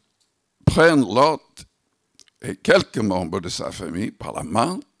ils prennent Lot et quelques membres de sa famille par la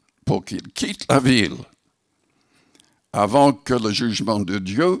main pour qu'ils quittent la ville avant que le jugement de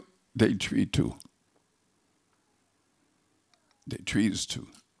Dieu détruise tout. détruisent tout.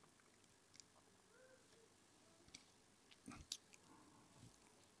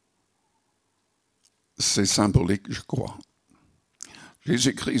 C'est symbolique, je crois.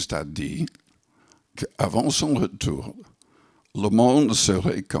 Jésus-Christ a dit qu'avant son retour, le monde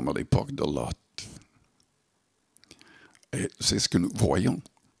serait comme à l'époque de Lot. Et c'est ce que nous voyons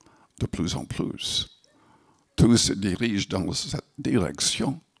de plus en plus. Tout se dirige dans cette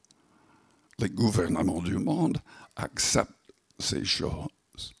direction. Les gouvernements du monde acceptent ces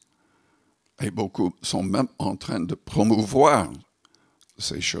choses. Et beaucoup sont même en train de promouvoir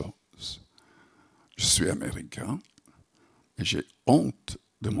ces choses. Je suis américain et j'ai honte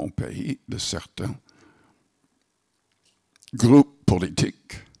de mon pays, de certains groupes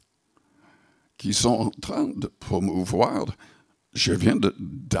politiques qui sont en train de promouvoir. Je viens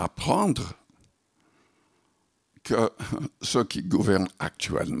d'apprendre que ceux qui gouvernent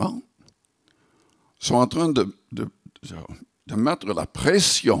actuellement sont en train de mettre la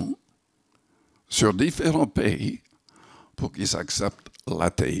pression sur différents pays pour qu'ils acceptent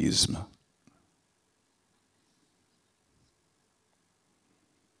l'athéisme.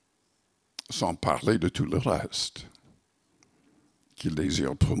 Sans parler de tout le reste qu'ils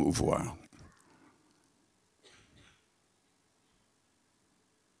désirent promouvoir.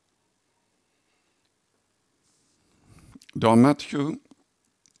 Dans Matthieu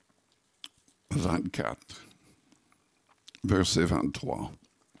 24, verset 23,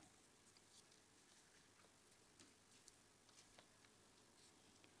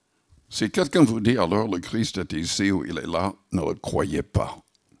 si quelqu'un vous dit alors le Christ est ici ou il est là, ne le croyez pas.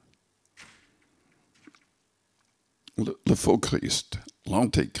 Le faux Christ,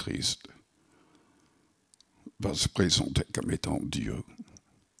 l'antéchrist, va se présenter comme étant Dieu.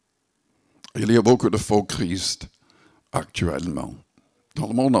 Il y a beaucoup de faux Christ actuellement, dans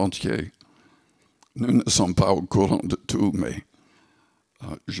le monde entier. Nous ne sommes pas au courant de tout, mais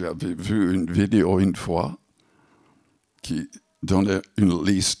j'avais vu une vidéo une fois qui donnait une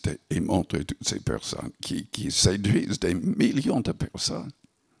liste et montrait toutes ces personnes qui séduisent des millions de personnes.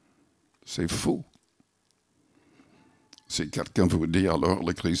 C'est fou. Si quelqu'un vous dit alors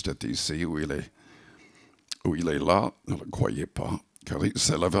le Christ est ici ou il est là, ne le croyez pas, car il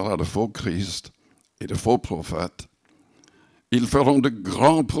s'élèvera de faux Christ et de faux prophètes. Ils feront de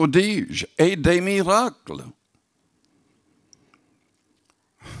grands prodiges et des miracles.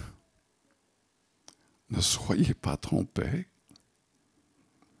 Ne soyez pas trompés.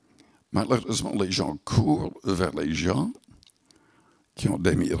 Malheureusement, les gens courent vers les gens qui ont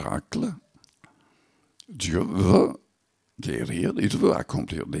des miracles. Dieu veut guérir, il veut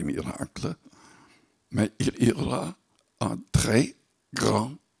accomplir des miracles, mais il y aura un très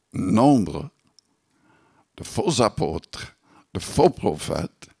grand nombre de faux apôtres, de faux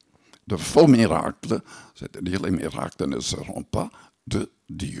prophètes, de faux miracles, c'est-à-dire les miracles ne seront pas de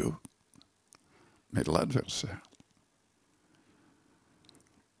Dieu, mais de l'adversaire.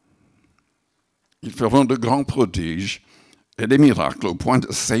 Ils feront de grands prodiges et des miracles au point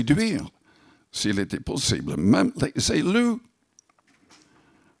de séduire, s'il était possible, même les élus.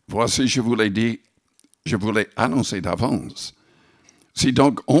 Voici, je vous l'ai dit, je vous l'ai annoncé d'avance. Si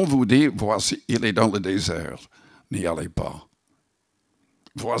donc on vous dit, voici, il est dans le désert, n'y allez pas.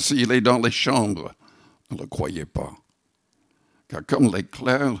 Voici, il est dans les chambres, ne le croyez pas. Car comme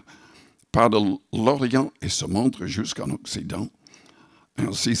l'éclair part de l'Orient et se montre jusqu'en Occident,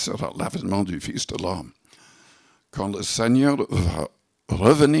 ainsi sera l'avènement du Fils de l'homme. Quand le Seigneur va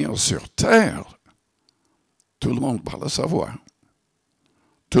revenir sur terre, tout le monde va le savoir.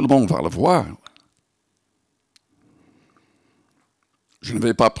 Tout le monde va le voir. Je ne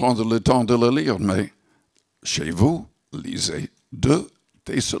vais pas prendre le temps de le lire, mais chez vous, lisez 2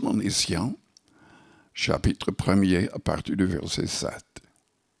 Thessaloniciens, chapitre 1er, à partir du verset 7.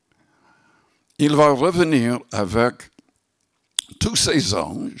 Il va revenir avec tous ses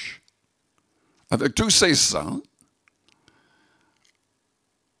anges, avec tous ses saints,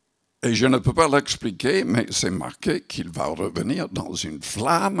 et je ne peux pas l'expliquer, mais c'est marqué qu'il va revenir dans une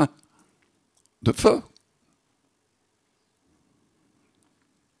flamme de feu.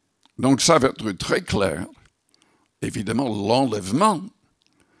 Donc ça va être très clair. Évidemment, l'enlèvement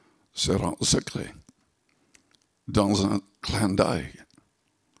sera en secret, dans un clin d'œil.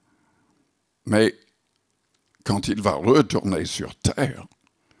 Mais quand il va retourner sur terre,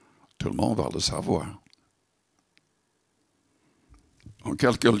 tout le monde va le savoir. En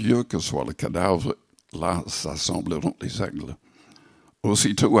quelque lieu que soit le cadavre, là s'assembleront les aigles.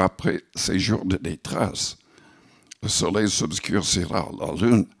 Aussitôt après ces jours de détresse, le soleil s'obscurcira, la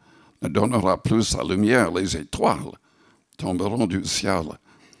lune ne donnera plus sa lumière, les étoiles tomberont du ciel,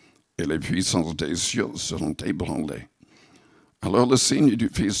 et les puissances des cieux seront ébranlées. Alors le signe du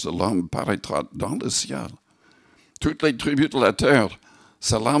Fils de l'homme paraîtra dans le ciel. Toutes les tribus de la terre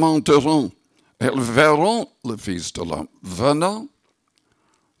se lamenteront. Elles verront le Fils de l'homme venant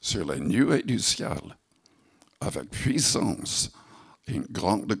sur les nuées du ciel avec puissance et une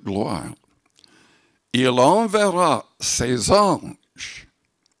grande gloire. Il enverra ses anges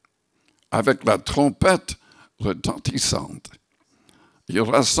avec la trompette retentissante. Ils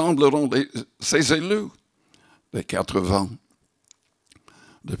rassembleront ses élus des 4 vents,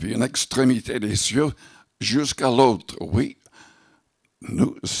 depuis une extrémité des cieux jusqu'à l'autre. Oui,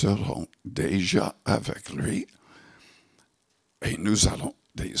 nous serons déjà avec lui et nous allons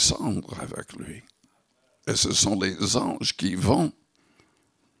descendre avec lui. Et ce sont les anges qui vont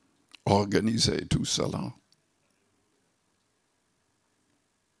organiser tout cela.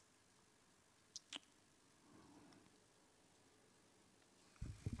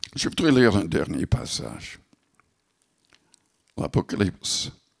 Je voudrais lire un dernier passage. L'Apocalypse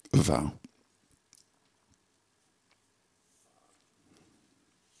 20.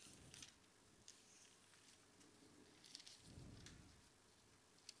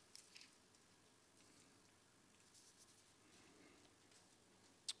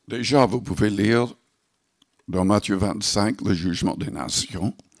 Déjà, vous pouvez lire dans Matthieu 25, le jugement des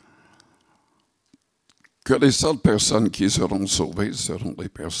nations, que les seules personnes qui seront sauvées seront les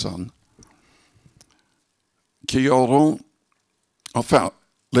personnes qui auront, enfin,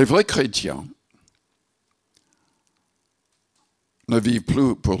 les vrais chrétiens ne vivent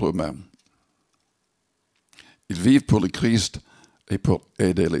plus pour eux-mêmes. Ils vivent pour le Christ et pour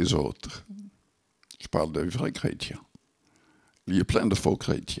aider les autres. Je parle des vrais chrétiens. Il y a plein de faux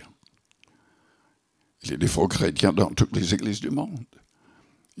chrétiens. Il y a des faux chrétiens dans toutes les églises du monde.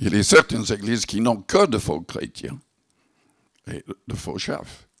 Il y a certaines églises qui n'ont que de faux chrétiens et de faux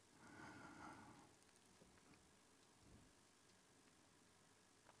chefs.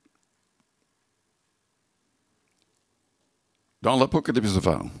 Dans l'Apocalypse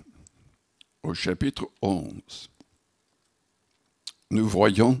 20, au chapitre 11, nous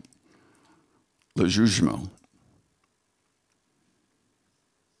voyons le jugement.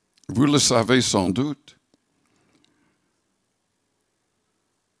 Vous le savez sans doute,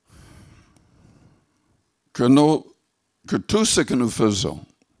 que tout ce que nous faisons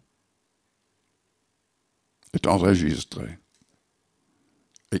est enregistré,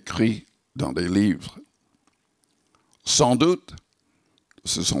 écrit dans des livres. Sans doute,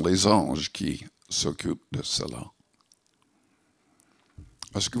 ce sont les anges qui s'occupent de cela.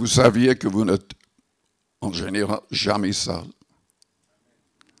 Est-ce que vous saviez que vous n'êtes en général jamais seul?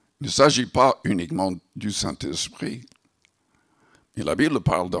 Il ne s'agit pas uniquement du Saint-Esprit, mais la Bible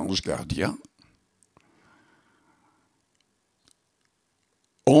parle d'anges gardiens.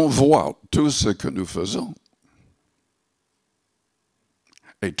 On voit tout ce que nous faisons.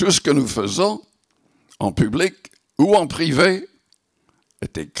 Et tout ce que nous faisons, en public ou en privé,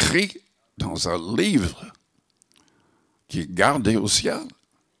 est écrit dans un livre qui est gardé au ciel.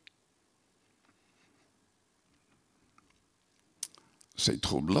 C'est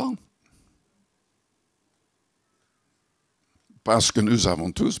troublant. Parce que nous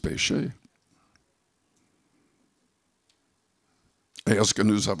avons tous péché. Et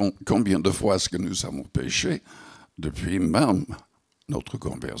combien de fois est-ce que nous avons péché depuis même notre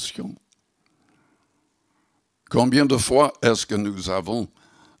conversion? Combien de fois est-ce que nous avons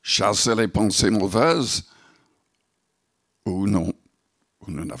chassé les pensées mauvaises ou non,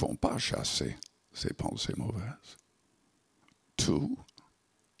 ou nous n'avons pas chassé ces pensées mauvaises? Tout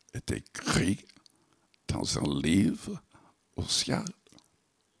est écrit dans un livre au ciel.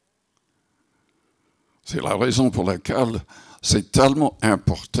 C'est la raison pour laquelle c'est tellement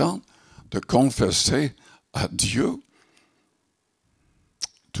important de confesser à Dieu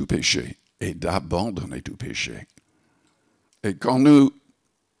tout péché et d'abandonner tout péché. Et quand nous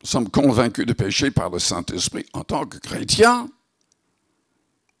sommes convaincus de péché par le Saint-Esprit, en tant que chrétiens,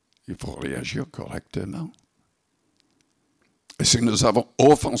 il faut réagir correctement. Et si nous avons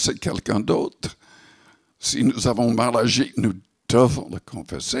offensé quelqu'un d'autre, si nous avons mal agi, nous devons le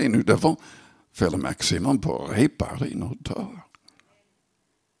confesser. Nous devons faire le maximum pour réparer nos torts.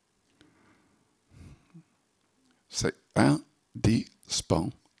 C'est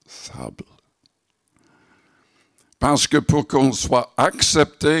indispensable. Parce que pour qu'on soit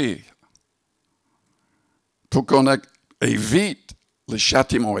accepté, pour qu'on évite le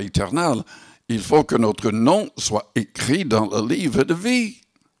châtiment éternel, il faut que notre nom soit écrit dans le livre de vie.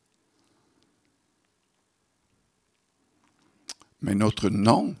 Mais notre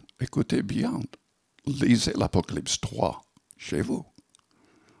nom, écoutez bien, lisez l'Apocalypse 3 chez vous.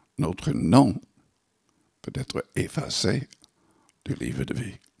 Notre nom peut être effacé du livre de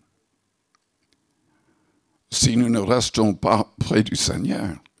vie. Si nous ne restons pas près du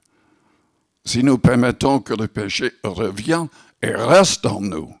Seigneur, si nous permettons que le péché revienne et reste en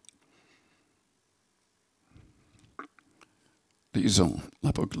nous, lisons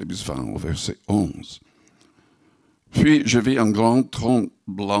l'Apocalypse 20 au verset 11. Puis je vis un grand trône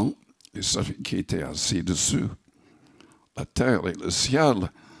blanc et celui qui était assis dessus. La terre et le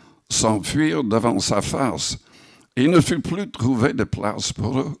ciel s'enfuirent devant sa face, et il ne fut plus trouvé de place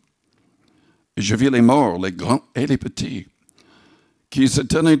pour eux. Et je vis les morts, les grands et les petits, qui se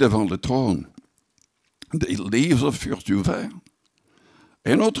tenaient devant le trône. Des livres furent ouverts,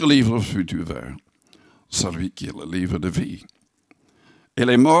 et un autre livre fut ouvert, celui qui est le livre de vie. Et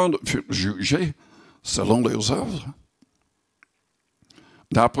les morts furent jugés selon leurs œuvres,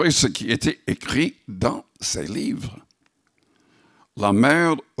 d'après ce qui était écrit dans ces livres. La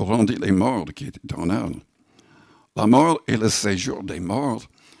mer rendit les morts qui étaient en elle. La mort et le séjour des morts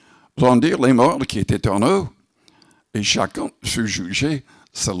rendirent les morts qui étaient en eux, et chacun fut jugé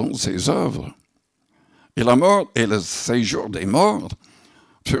selon ses œuvres. Et la mort et le séjour des morts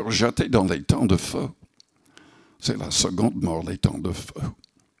furent jetés dans les temps de feu. C'est la seconde mort, les temps de feu.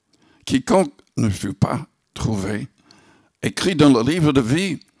 Quiconque ne fut pas trouvé, écrit dans le livre de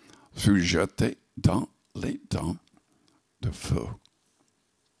vie, fut jeté dans les temps de feu.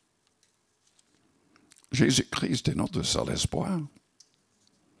 Jésus-Christ est notre seul espoir.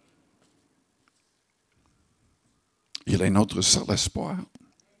 Il est notre seul espoir.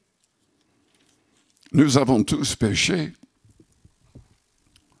 Nous avons tous péché.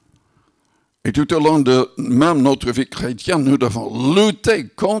 Et tout au long de même notre vie chrétienne, nous devons lutter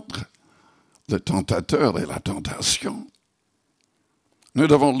contre le tentateur et la tentation. Nous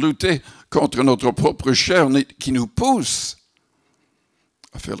devons lutter contre notre propre chair qui nous pousse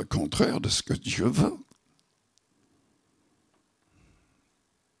à faire le contraire de ce que Dieu veut.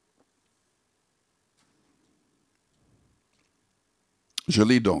 Je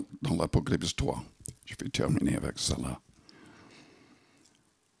lis donc dans l'Apocalypse 3. Je vais terminer avec cela.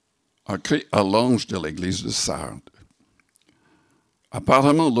 Écrit à l'ange de l'église de Sardes.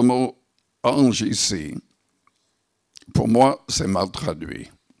 Apparemment, le mot ange ici, pour moi, c'est mal traduit.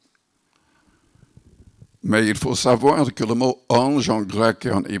 Mais il faut savoir que le mot ange en grec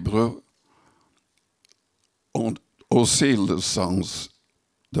et en hébreu ont aussi le sens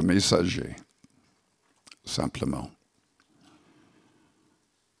de messager, simplement.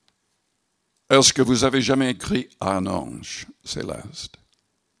 Est-ce que vous avez jamais écrit à un ange céleste?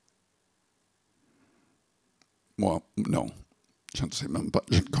 Moi, non. Je ne sais même pas,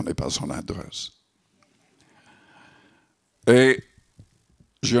 je ne connais pas son adresse. Et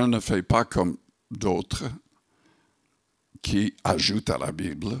je ne fais pas comme d'autres qui ajoutent à la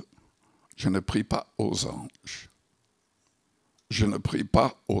Bible. Je ne prie pas aux anges. Je ne prie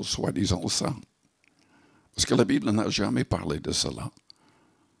pas aux soi-disant saints. Parce que la Bible n'a jamais parlé de cela.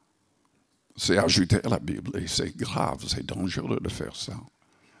 C'est ajouté à la Bible et c'est grave, c'est dangereux de faire ça.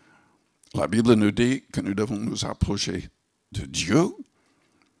 La Bible nous dit que nous devons nous approcher de Dieu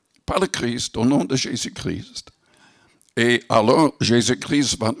par le Christ, au nom de Jésus-Christ. Et alors,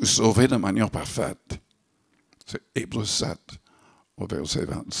 Jésus-Christ va nous sauver de manière parfaite. C'est Hébreux 7, au verset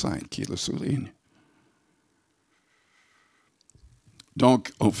 25, qui le souligne.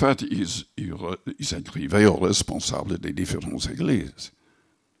 Donc, en fait, ils écrivaient aux responsables des différentes églises.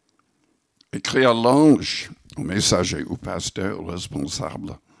 Écrit à l'ange, au messager, au pasteur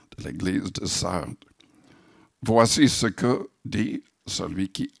responsable de l'église de Sardes. Voici ce que dit celui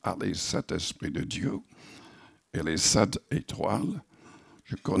qui a les 7 esprits de Dieu et les 7 étoiles.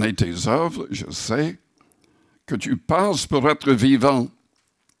 Je connais tes œuvres, je sais que tu passes pour être vivant,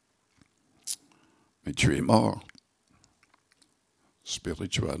 mais tu es mort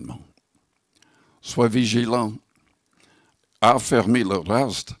spirituellement. Sois vigilant, affermis le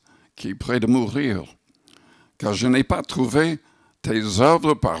reste qui est près de mourir, car je n'ai pas trouvé tes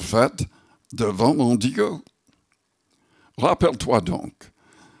œuvres parfaites devant mon Dieu. Rappelle-toi donc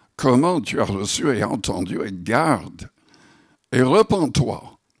comment tu as reçu et entendu et garde, et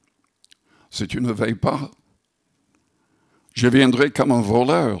repens-toi. Si tu ne veilles pas, je viendrai comme un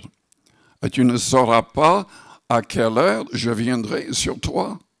voleur, et tu ne sauras pas à quelle heure je viendrai sur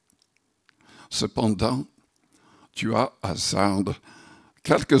toi. Cependant, tu as à Sardes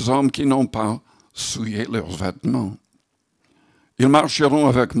quelques hommes qui n'ont pas souillé leurs vêtements. Ils marcheront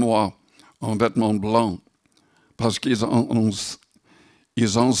avec moi en vêtements blancs, parce qu'ils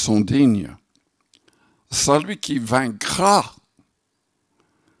en sont dignes. Celui qui vaincra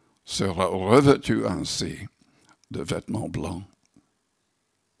sera revêtu ainsi de vêtements blancs.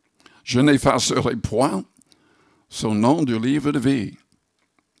 Je n'effacerai point son nom du livre de vie.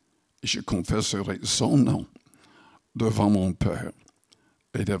 Et je confesserai son nom devant mon Père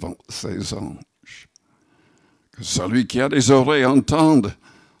et devant ses anges. Que celui qui a des oreilles entende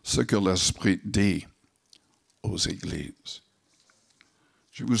ce que l'Esprit dit aux églises.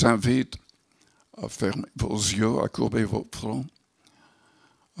 Je vous invite à fermer vos yeux, à courber vos fronts,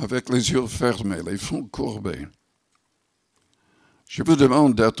 avec les yeux fermés, les fronts courbés. Je vous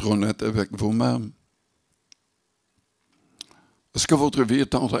demande d'être honnête avec vous-même. Est-ce que votre vie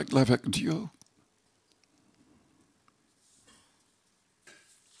est en règle avec Dieu?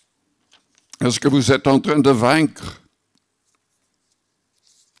 Est-ce que vous êtes en train de vaincre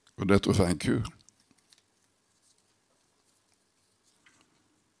ou d'être vaincu?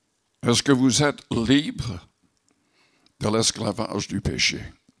 Est-ce que vous êtes libre de l'esclavage du péché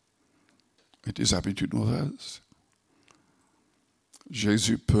et des habitudes mauvaises?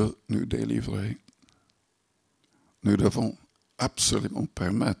 Jésus peut nous délivrer. Nous devons absolument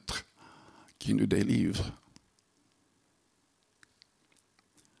permettre qu'il nous délivre.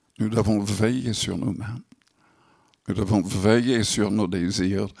 Nous devons veiller sur nous-mêmes. Nous devons veiller sur nos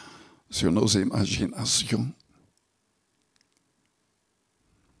désirs, sur nos imaginations.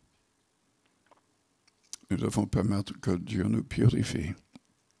 Nous devons permettre que Dieu nous purifie.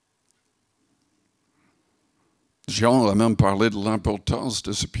 Jean a même parlé de l'importance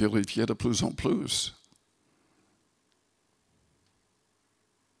de se purifier de plus en plus.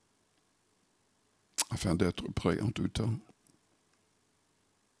 Afin d'être prêt en tout temps.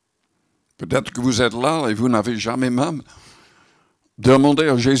 Peut-être que vous êtes là et vous n'avez jamais même demandé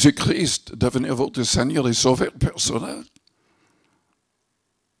à Jésus-Christ de devenir votre Seigneur et Sauveur personnel.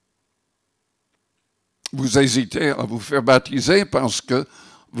 Vous hésitez à vous faire baptiser parce que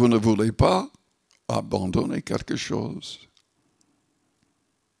vous ne voulez pas abandonner quelque chose.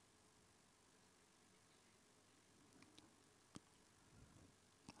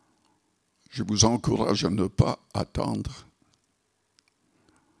 Je vous encourage à ne pas attendre.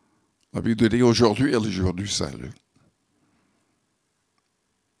 La Bible dit aujourd'hui est le jour du salut.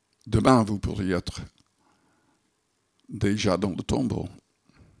 Demain, vous pourriez être déjà dans le tombeau.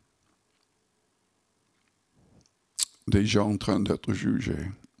 Déjà en train d'être jugé.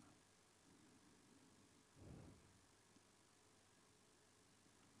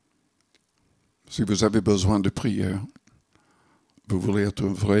 Si vous avez besoin de prière, vous voulez être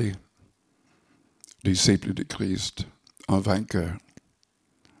un vrai disciple de Christ, un vainqueur,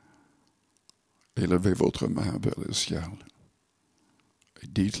 élevez votre main vers le ciel et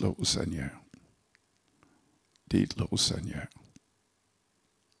dites-le au Seigneur. Dites-le au Seigneur.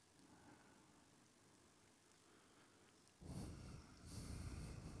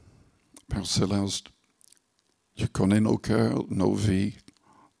 Père Céleste, tu connais nos cœurs, nos vies,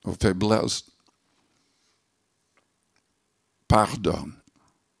 nos faiblesses. Pardonne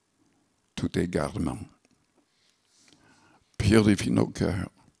tout égarement. Purifie nos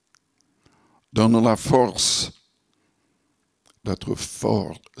cœurs. Donne-nous la force d'être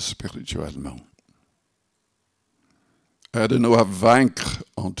forts spirituellement. Aide-nous à vaincre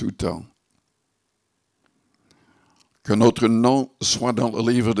en tout temps. Que notre nom soit dans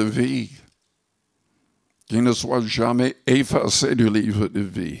le livre de vie, qu'il ne soit jamais effacé du livre de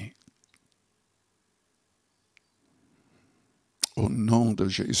vie. Au nom de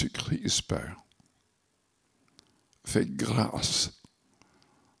Jésus-Christ, Père, fais grâce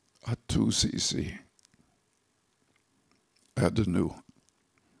à tous ici. Aide-nous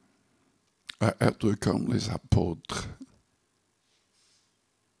à être comme les apôtres.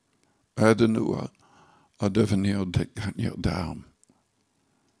 Aide-nous à devenir des gagnants d'âme.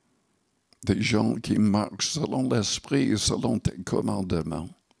 Des gens qui marchent selon l'Esprit et selon tes commandements.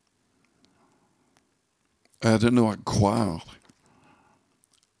 Aide-nous à croire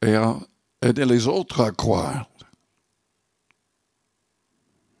et à aider les autres à croire.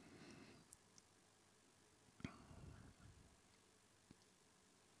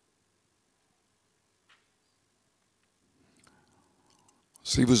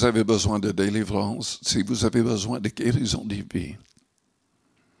 Si vous avez besoin de délivrance, si vous avez besoin de guérison divine,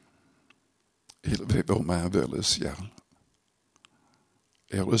 élevez vos mains vers le ciel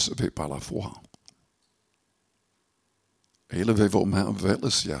et recevez par la foi. Élevez vos mains vers le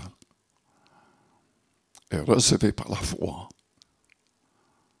ciel et recevez par la foi.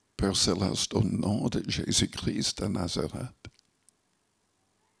 Père Céleste, au nom de Jésus-Christ de Nazareth,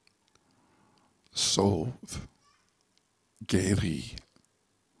 sauve, guéris,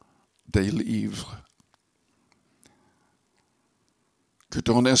 délivre. Que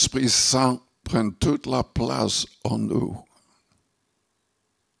ton Esprit Saint prenne toute la place en nous.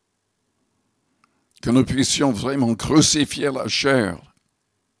 Que nous puissions vraiment crucifier la chair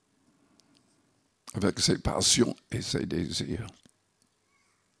avec ses passions et ses désirs,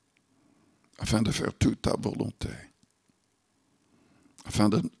 afin de faire toute ta volonté, afin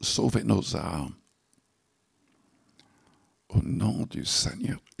de sauver nos âmes. Au nom du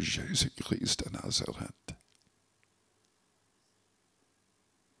Seigneur Jésus-Christ de Nazareth.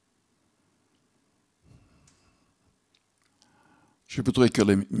 Je voudrais que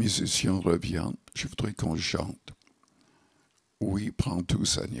les musiciens reviennent. Je voudrais qu'on chante. Oui, prends tout,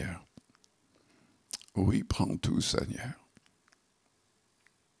 Seigneur. Oui, prends tout, Seigneur.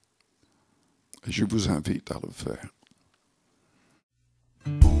 Et je vous invite à le faire.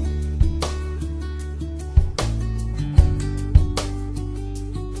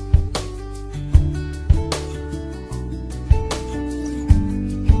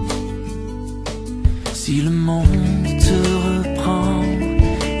 Si le monde te reprend,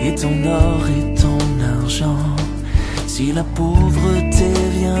 et ton or et ton argent, si la pauvreté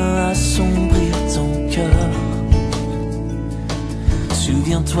vient assombrir ton cœur,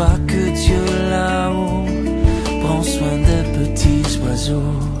 souviens-toi que Dieu là-haut prend soin des petits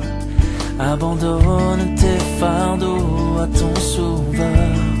oiseaux. Abandonne tes fardeaux à ton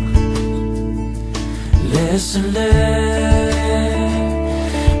sauveur. Laisse-les,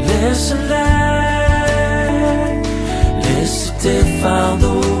 laisse-les. Laisse tes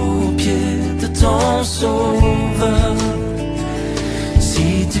fardeaux aux pieds de ton sauveur.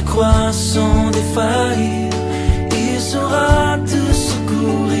 Si tu crois sans défaillir, il saura te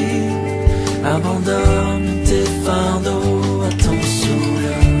secourir. Abandonne tes fardeaux à ton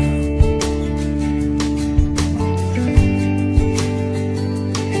sauveur.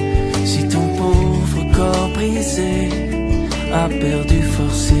 Si ton pauvre corps brisé a perdu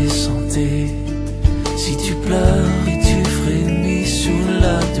force et santé, si tu pleures et tu frémis sous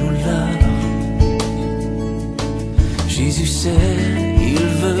la douleur, Jésus sait, il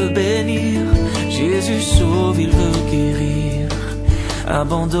veut bénir. Jésus sauve, il veut guérir.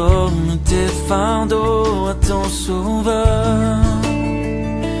 Abandonne tes fardeaux à ton sauveur.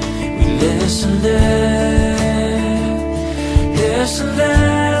 Oui, laisse-les, laisse-les.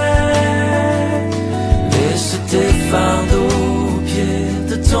 Laisse tes fardeaux aux pieds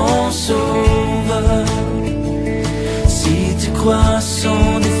de ton sauveur. Si tu crois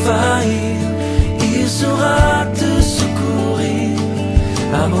sans défaillir, il saura te secourir.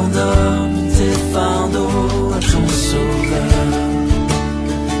 Abandonne tes fardeaux à ton sauveur.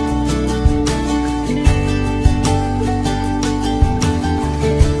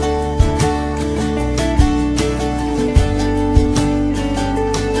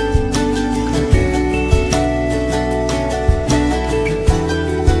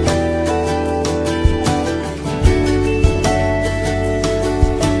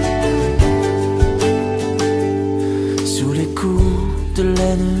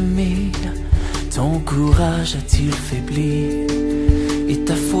 Courage a-t-il faibli, et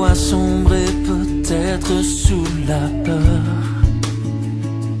ta foi sombrée peut-être sous la peur?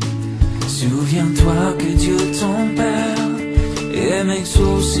 Souviens-toi que Dieu ton Père aime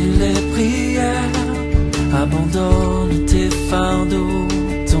exaucer les prières. Abandonne tes fardeaux,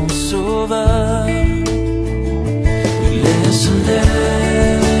 ton sauveur. Laisse-les,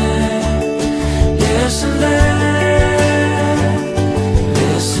 laisse-les.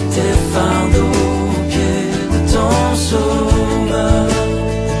 Laisse tes fardeaux ton sauveur.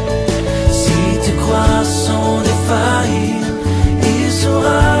 Si tu crois sans défaillir, il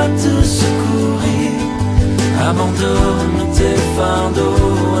saura te secourir. Abandonne tes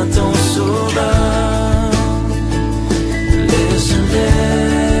fardeaux à ton sauveur. Laisse-les,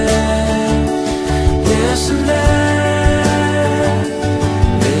 laisse-les.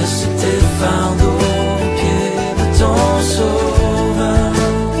 Laisse tes fardeaux aux pieds de ton sauveur.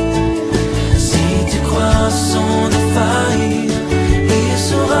 Si tu crois sans défaillir, il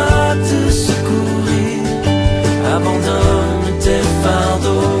saura te secourir. Abandonne tes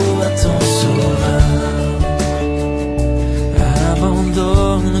fardeaux à ton sauveur.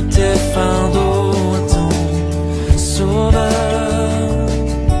 Abandonne tes fardeaux à ton sauveur.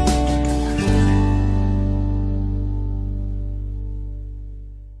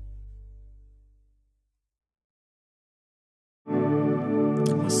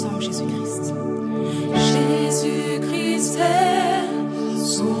 Ensemble, Jésus-Christ. Jésus-Christ est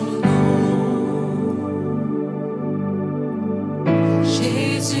son nom.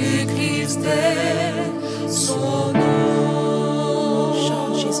 Jésus-Christ est son nom.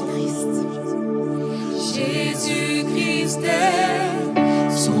 Chante Jésus-Christ. Jésus-Christ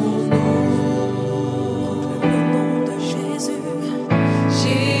est son nom. Le nom de Jésus.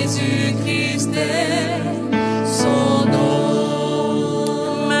 Jésus-Christ est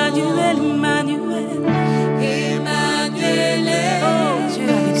Emmanuel, Emmanuel. Emmanuel est Oh Dieu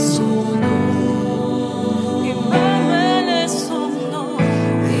avec son nom. Emmanuel est son nom.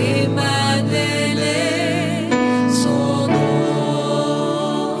 Emmanuel est son nom.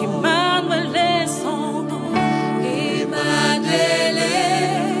 Emmanuel est son nom. Emmanuel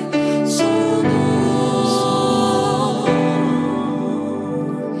est son nom.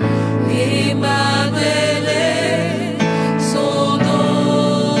 Emmanuel est son nom.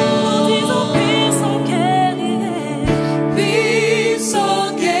 Nous disons puissant qu'est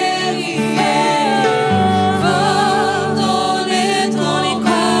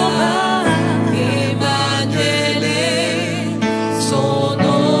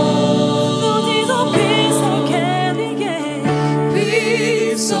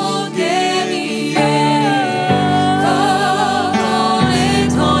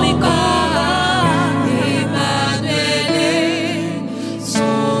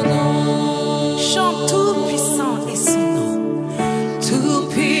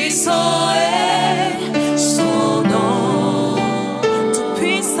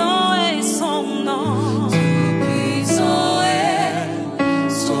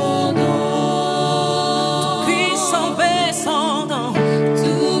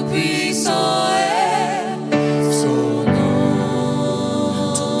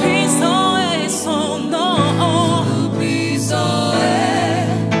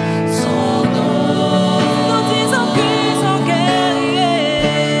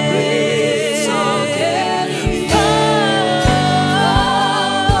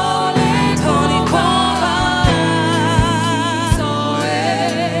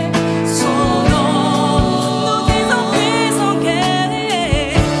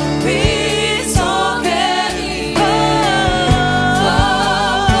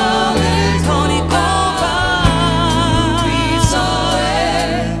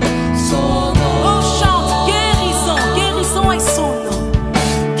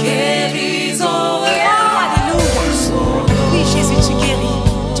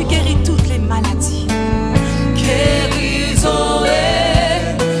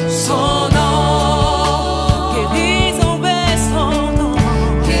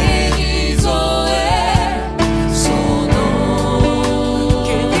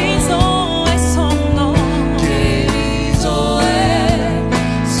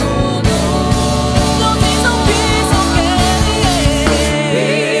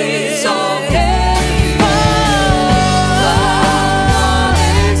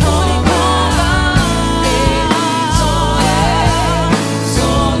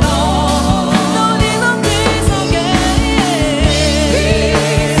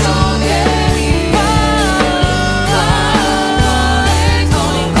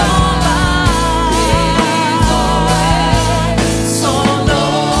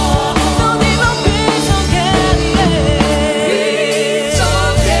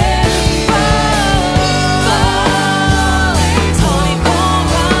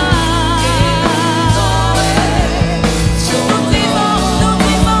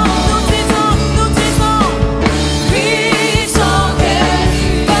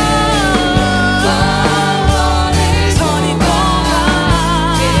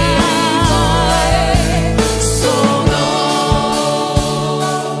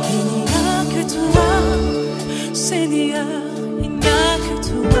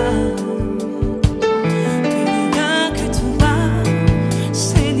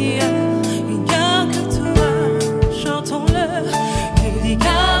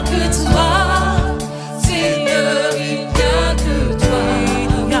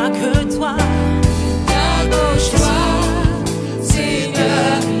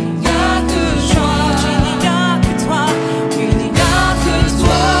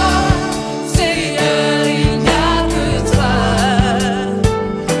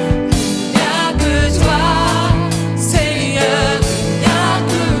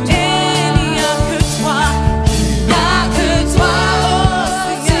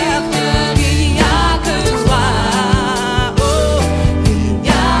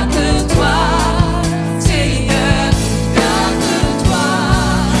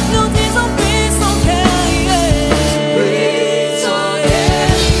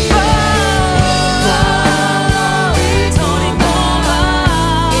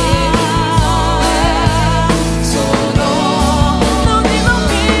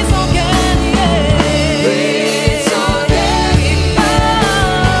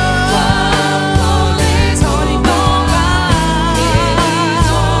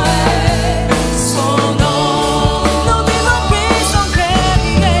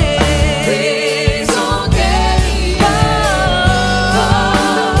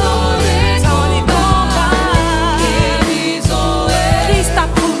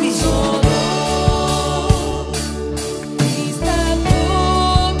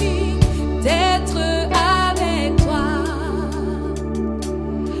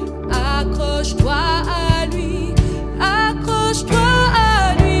je dois